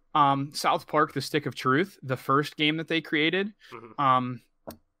be South Park: The Stick of Truth, the first game that they created. Mm-hmm.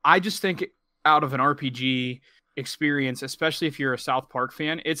 I just think out of an RPG experience, especially if you're a South Park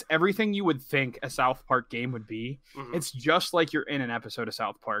fan, it's everything you would think a South Park game would be. Mm-hmm. It's just like you're in an episode of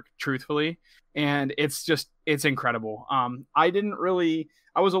South Park, truthfully, and it's incredible. I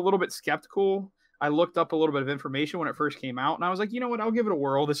was a little bit skeptical. I looked up a little bit of information when it first came out, and I was like, you know what, I'll give it a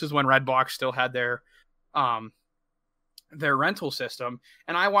whirl. This is when Redbox still had their rental system,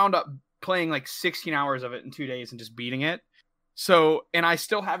 and I wound up playing like 16 hours of it in 2 days and just beating it. So, and I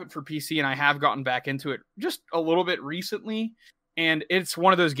still have it for PC, and I have gotten back into it just a little bit recently. And it's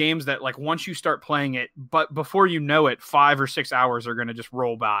one of those games that, like, once you start playing it, but before you know it, 5 or 6 hours are going to just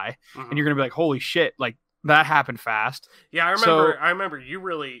roll by, mm-hmm. and you're going to be like, holy shit, like, that happened fast. Yeah, I remember you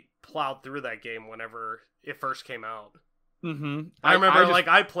really plowed through that game whenever it first came out. Mm-hmm. I remember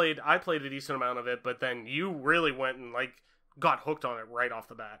I played a decent amount of it, but then you really went and, like, got hooked on it right off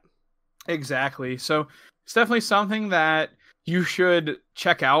the bat. Exactly. So it's definitely something that you should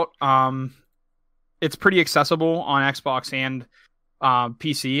check out. It's pretty accessible on Xbox and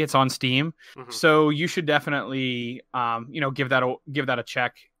PC. It's on Steam, mm-hmm. so you should definitely give that a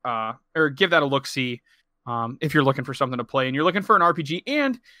check, or give that a look-see if you're looking for something to play and you're looking for an RPG.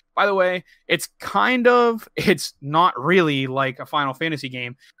 And by the way, it's not really like a Final Fantasy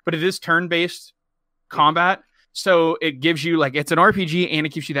game, but it is turn-based combat. So it gives you, like, it's an RPG and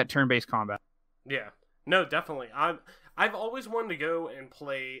it gives you that turn-based combat. Yeah, no, definitely. I've always wanted to go and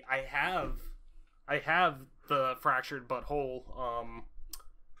play. I have the Fractured Butthole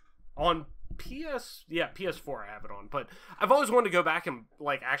on PS4 I have it on, but I've always wanted to go back and,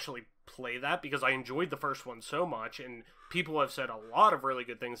 like, actually play that because I enjoyed the first one so much, and people have said a lot of really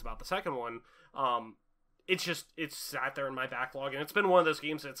good things about the second one. It's sat there in my backlog, and it's been one of those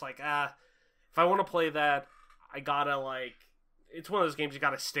games that's like, if I want to play that, I gotta, like, it's one of those games you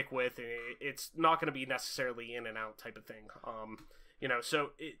gotta stick with, and it's not going to be necessarily in and out type of thing.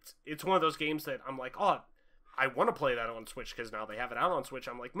 So it's one of those games that I'm like, oh, I want to play that on Switch because now they have it out on Switch.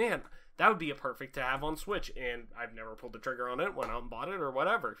 I'm like, man, that would be a perfect to have on Switch, and I've never pulled the trigger on it, went out and bought it or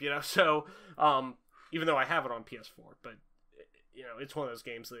whatever, So, even though I have it on PS4, but it's one of those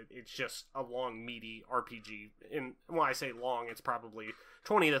games that it's just a long, meaty RPG. And when I say long, it's probably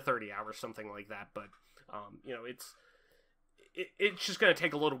 20 to 30 hours, something like that. But it's just going to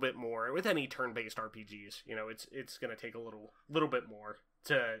take a little bit more with any turn-based RPGs. It's going to take a little bit more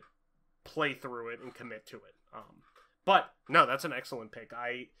to play through it and commit to it. But no, that's an excellent pick.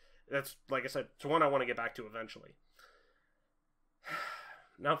 That's, like I said, it's one I want to get back to eventually.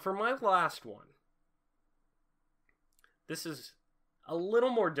 Now for my last one, this is a little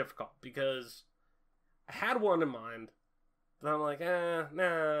more difficult because I had one in mind, but I'm like, nah,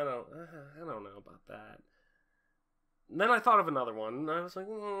 I don't know about that. And then I thought of another one, and I was like,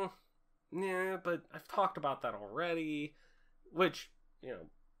 yeah, but I've talked about that already, which,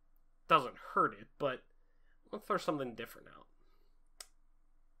 doesn't hurt it, but let's throw something different out.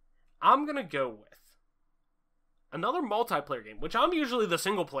 I'm going to go with another multiplayer game, which I'm usually the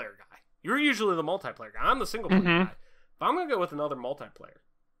single player guy. You're usually the multiplayer guy. I'm the single player guy. But I'm going to go with another multiplayer.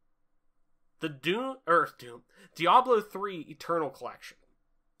 The Diablo 3 Eternal Collection.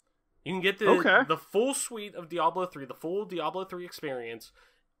 You can get the full suite of Diablo 3, the full Diablo 3 experience,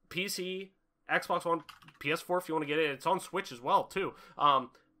 PC, Xbox One, PS4 if you want to get it. It's on Switch as well, too.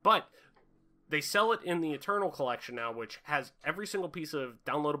 But they sell it in the Eternal Collection now, which has every single piece of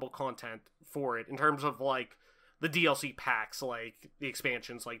downloadable content for it in terms of, like, the DLC packs, like the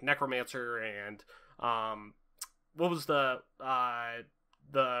expansions, like Necromancer and, what was the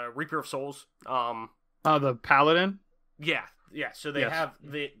Reaper of Souls? The Paladin? Yeah. So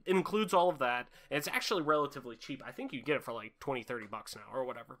it includes all of that, and it's actually relatively cheap. I think you get it for like $20-$30 now or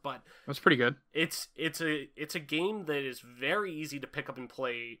whatever. But that's pretty good. It's a game that is very easy to pick up and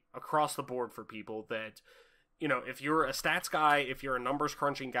play across the board for people. That if you're a stats guy, if you're a numbers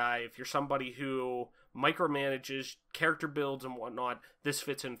crunching guy, if you're somebody who micromanages character builds and whatnot, this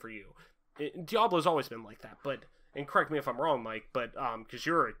fits in for you. Diablo's always been like that, but. And correct me if I'm wrong, Mike, but because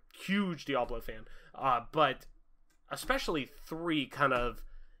you're a huge Diablo fan, but especially 3 kind of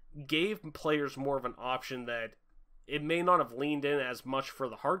gave players more of an option that it may not have leaned in as much for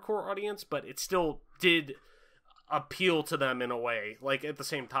the hardcore audience, but it still did appeal to them in a way. Like at the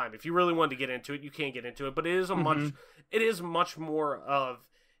same time, if you really wanted to get into it, you can get into it, but it is much more of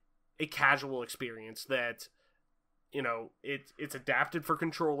a casual experience that. It's adapted for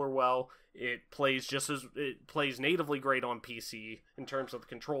controller well. It plays natively great on PC in terms of the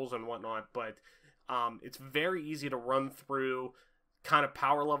controls and whatnot, but it's very easy to run through kind of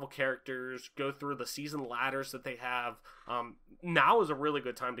power level characters, go through the season ladders that they have. Now is a really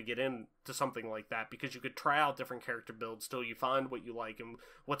good time to get into something like that because you could try out different character builds till you find what you like and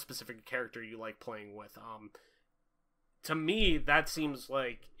what specific character you like playing with. To me, that seems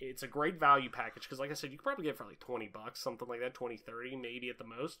like it's a great value package because, like I said, you could probably get it for like $20, something like that, 20-30 maybe at the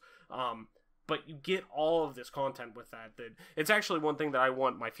most. But you get all of this content with that. That it's actually one thing that I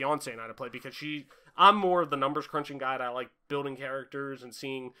want my fiance and I to play because I'm more of the numbers crunching guy. I like building characters and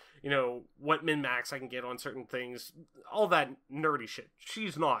seeing what min max I can get on certain things, all that nerdy shit.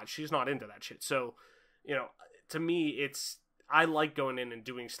 She's not into that shit. So to me, I like going in and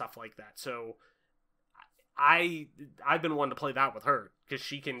doing stuff like that. So. I've been wanting to play that with her because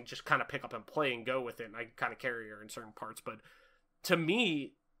she can just kind of pick up and play and go with it, and I can kind of carry her in certain parts. But to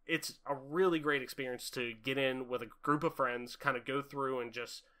me, it's a really great experience to get in with a group of friends, kind of go through and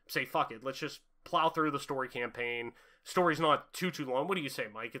just say, fuck it, let's just plow through the story campaign. Story's not too long. What do you say,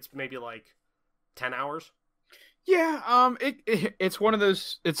 Mike? It's maybe like 10 hours? Yeah, it's one of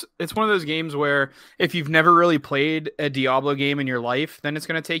those games where if you've never really played a Diablo game in your life, then it's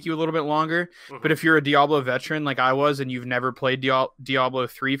going to take you a little bit longer. Mm-hmm. But if you're a Diablo veteran like I was and you've never played Diablo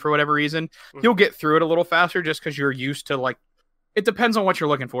 3 for whatever reason, you'll get through it a little faster just because you're used to it depends on what you're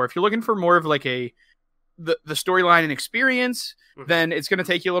looking for. If you're looking for more of like the storyline and experience, then it's going to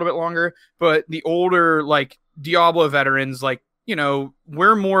take you a little bit longer. But the older Diablo veterans,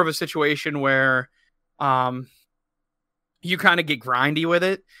 we're more of a situation where you kind of get grindy with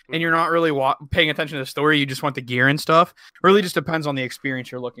it and you're not really paying attention to the story. You just want the gear and stuff. Really just depends on the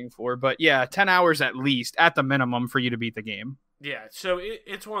experience you're looking for. But yeah, 10 hours at least at the minimum for you to beat the game. Yeah. So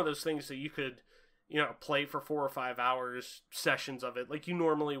it's one of those things that you could, play for 4 or 5 hours sessions of it like you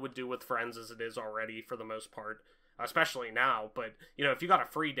normally would do with friends as it is already for the most part, especially now. But, if you got a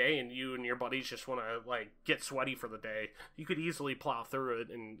free day and you and your buddies just want to get sweaty for the day, you could easily plow through it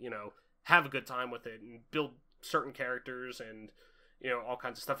and, have a good time with it and build certain characters and all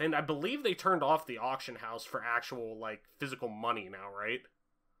kinds of stuff. And I believe they turned off the auction house for actual, like, physical money now, right?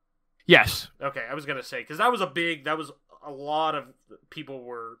 Yes. Okay, I was going to say, because that was a lot of people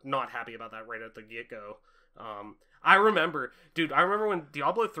were not happy about that right at the get-go. I remember when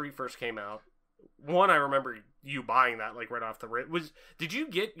Diablo 3 first came out. One, I remember you buying that, like, right off the rip. Did you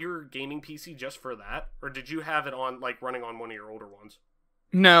get your gaming PC just for that? Or did you have it on, like, running on one of your older ones?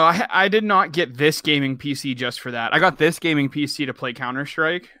 No, I did not get this gaming PC just for that. I got this gaming PC to play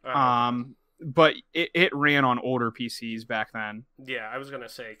Counter-Strike. But it ran on older PCs back then. Yeah, I was going to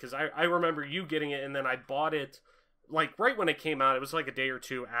say, because I remember you getting it, and then I bought it, like, right when it came out. It was, like, a day or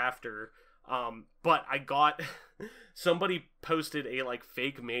two after. But I got... somebody posted a, like,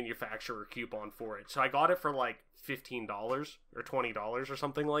 fake manufacturer coupon for it. So I got it for, like, $15 or $20 or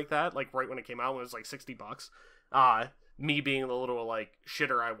something like that. Like, right when it came out, when it was, like, $60. Me being the little, like,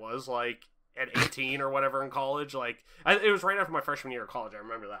 shitter I was, like, at 18 or whatever in college, like, it was right after my freshman year of college, I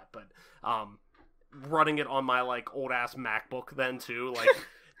remember that, but, running it on my, like, old-ass MacBook then, too, like,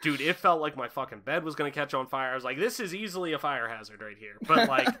 dude, it felt like my fucking bed was gonna catch on fire. I was like, this is easily a fire hazard right here, but,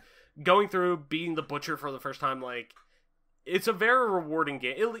 like, going through, being the butcher for the first time, like, it's a very rewarding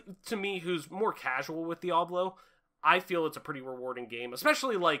game. To me, who's more casual with Diablo, I feel it's a pretty rewarding game,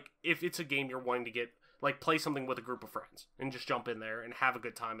 especially, like, if it's a game you're wanting to get, like, play something with a group of friends and just jump in there and have a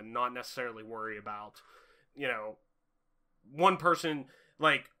good time and not necessarily worry about, one person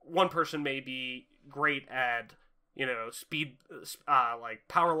may be great at, speed, like,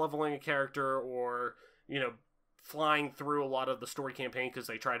 power leveling a character or, flying through a lot of the story campaign because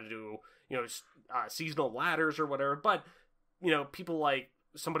they try to do, seasonal ladders or whatever. But, people like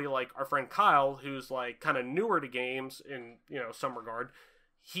somebody like our friend Kyle, who's, like, kind of newer to games in, some regard,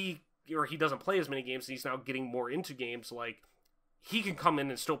 he doesn't play as many games, and he's now getting more into games, like, he can come in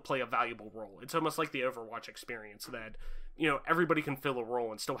and still play a valuable role. It's almost like the Overwatch experience that, everybody can fill a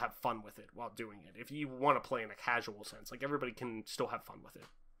role and still have fun with it while doing it. If you want to play in a casual sense, like, everybody can still have fun with it.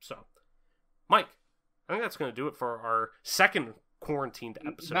 So, Mike, I think that's going to do it for our second quarantined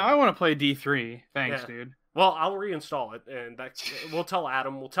episode. Now I want to play D3. Thanks, dude. Well, I'll reinstall it, and we'll tell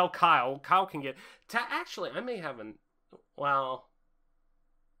Adam, we'll tell Kyle. Kyle can get... Actually, I may have an... Well...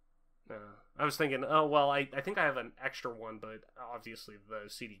 I was thinking, I think I have an extra one, but obviously the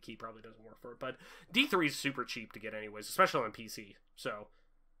CD key probably doesn't work for it. But D3 is super cheap to get anyways, especially on PC. So,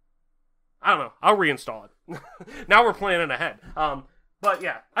 I don't know. I'll reinstall it. Now we're planning ahead. But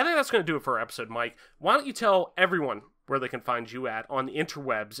yeah, I think that's going to do it for our episode, Mike. Why don't you tell everyone where they can find you at on the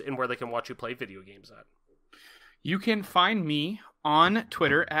interwebs and where they can watch you play video games at? You can find me on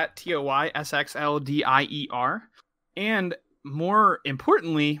Twitter at TOYSXLDIER. And more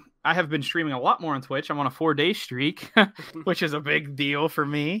importantly, I have been streaming a lot more on Twitch. I'm on a 4-day streak, which is a big deal for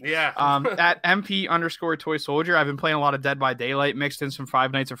me. Yeah. At MP_Toy Soldier. I've been playing a lot of Dead by Daylight, mixed in some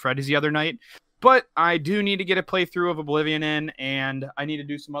Five Nights at Freddy's the other night. But I do need to get a playthrough of Oblivion in, and I need to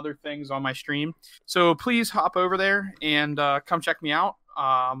do some other things on my stream. So please hop over there and come check me out.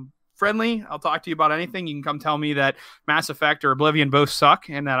 Friendly, I'll talk to you about anything. You can come tell me that Mass Effect or Oblivion both suck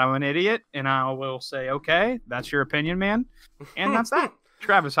and that I'm an idiot, and I will say, okay, that's your opinion, man. And that's that.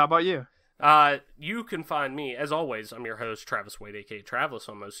 Travis, how about you? You can find me, as always, I'm your host, Travis Wade, aka Travis,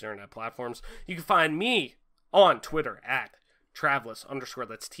 on most internet platforms. You can find me on Twitter at Travels_,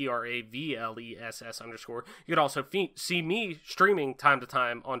 that's TRAVLESS_. You can also see me streaming time to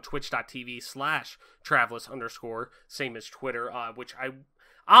time on twitch.tv/Travels_, same as Twitter, which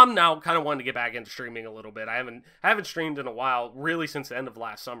I'm now kind of wanting to get back into streaming a little bit. I haven't streamed in a while, really since the end of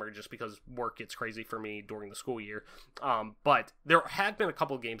last summer, just because work gets crazy for me during the school year. But there have been a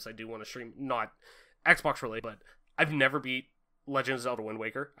couple of games I do want to stream, not Xbox related, but I've never beat Legend of Zelda Wind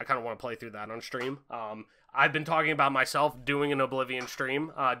Waker. I kind of want to play through that on stream. I've been talking about myself doing an Oblivion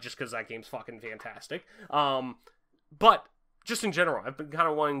stream, just because that game's fucking fantastic. But just in general, I've been kind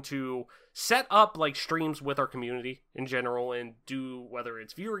of wanting to set up, like, streams with our community in general and do, whether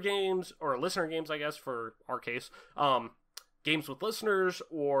it's viewer games or listener games, I guess, for our case, games with listeners,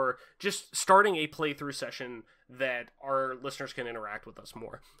 or just starting a playthrough session that our listeners can interact with us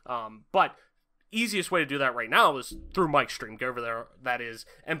more. But easiest way to do that right now is through Mike's stream. Go over there. That is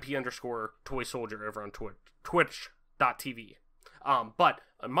MP_Toy Soldier over on twitch.tv. But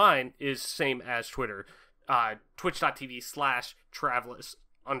mine is same as Twitter. Twitch.tv/Travelers_,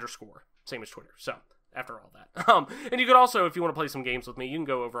 same as Twitter. So, after all that. And you could also, if you want to play some games with me, you can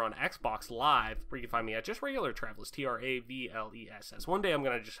go over on Xbox Live, where you can find me at just regular Travelers, TRAVLESS. One day I'm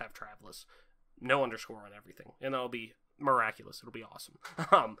going to just have Travelers, no underscore on everything, and that'll be miraculous. It'll be awesome.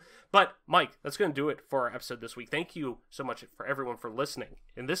 But, Mike, that's going to do it for our episode this week. Thank you so much for everyone for listening,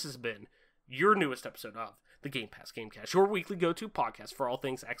 and this has been your newest episode of the Gamecast, your weekly go-to podcast for all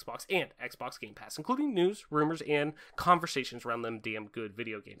things Xbox and Xbox Game Pass, including news, rumors, and conversations around them damn good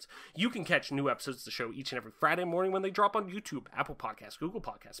video games. You can catch new episodes of the show each and every Friday morning when they drop on YouTube, Apple Podcasts, Google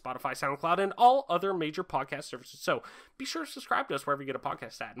Podcasts, Spotify, SoundCloud, and all other major podcast services. So be sure to subscribe to us wherever you get a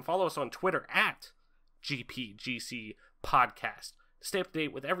podcast at, and follow us on Twitter at GPGC Podcast. Stay up to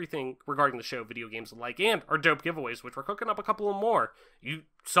date with everything regarding the show, video games alike, and our dope giveaways, which we're cooking up a couple of more. You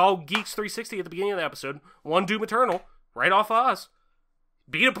saw Geeks 360 at the beginning of the episode. Won Doom Eternal, right off of us.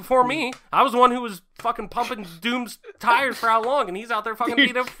 Beat it before me. I was the one who was fucking pumping Doom's tires for how long, and he's out there fucking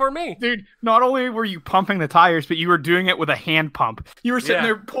beating it before me. Dude, not only were you pumping the tires, but you were doing it with a hand pump. You were sitting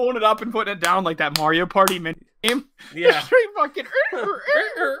there pulling it up and putting it down like that Mario Party mini game. Yeah. Straight fucking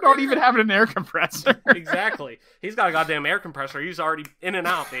not even having an air compressor. Exactly. He's got a goddamn air compressor. He's already in and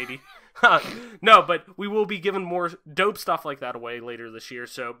out, baby. No, but we will be giving more dope stuff like that away later this year,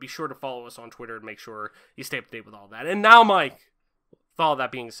 so be sure to follow us on Twitter and make sure you stay up to date with all that. And now, Mike, with all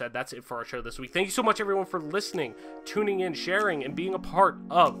that being said, that's it for our show this week. Thank you so much, everyone, for listening, tuning in, sharing, and being a part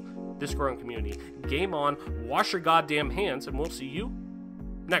of this growing community. Game on, wash your goddamn hands, and we'll see you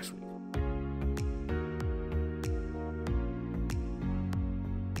next week.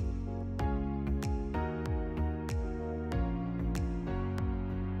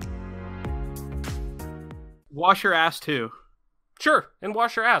 Wash your ass, too. Sure, and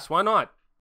wash your ass. Why not?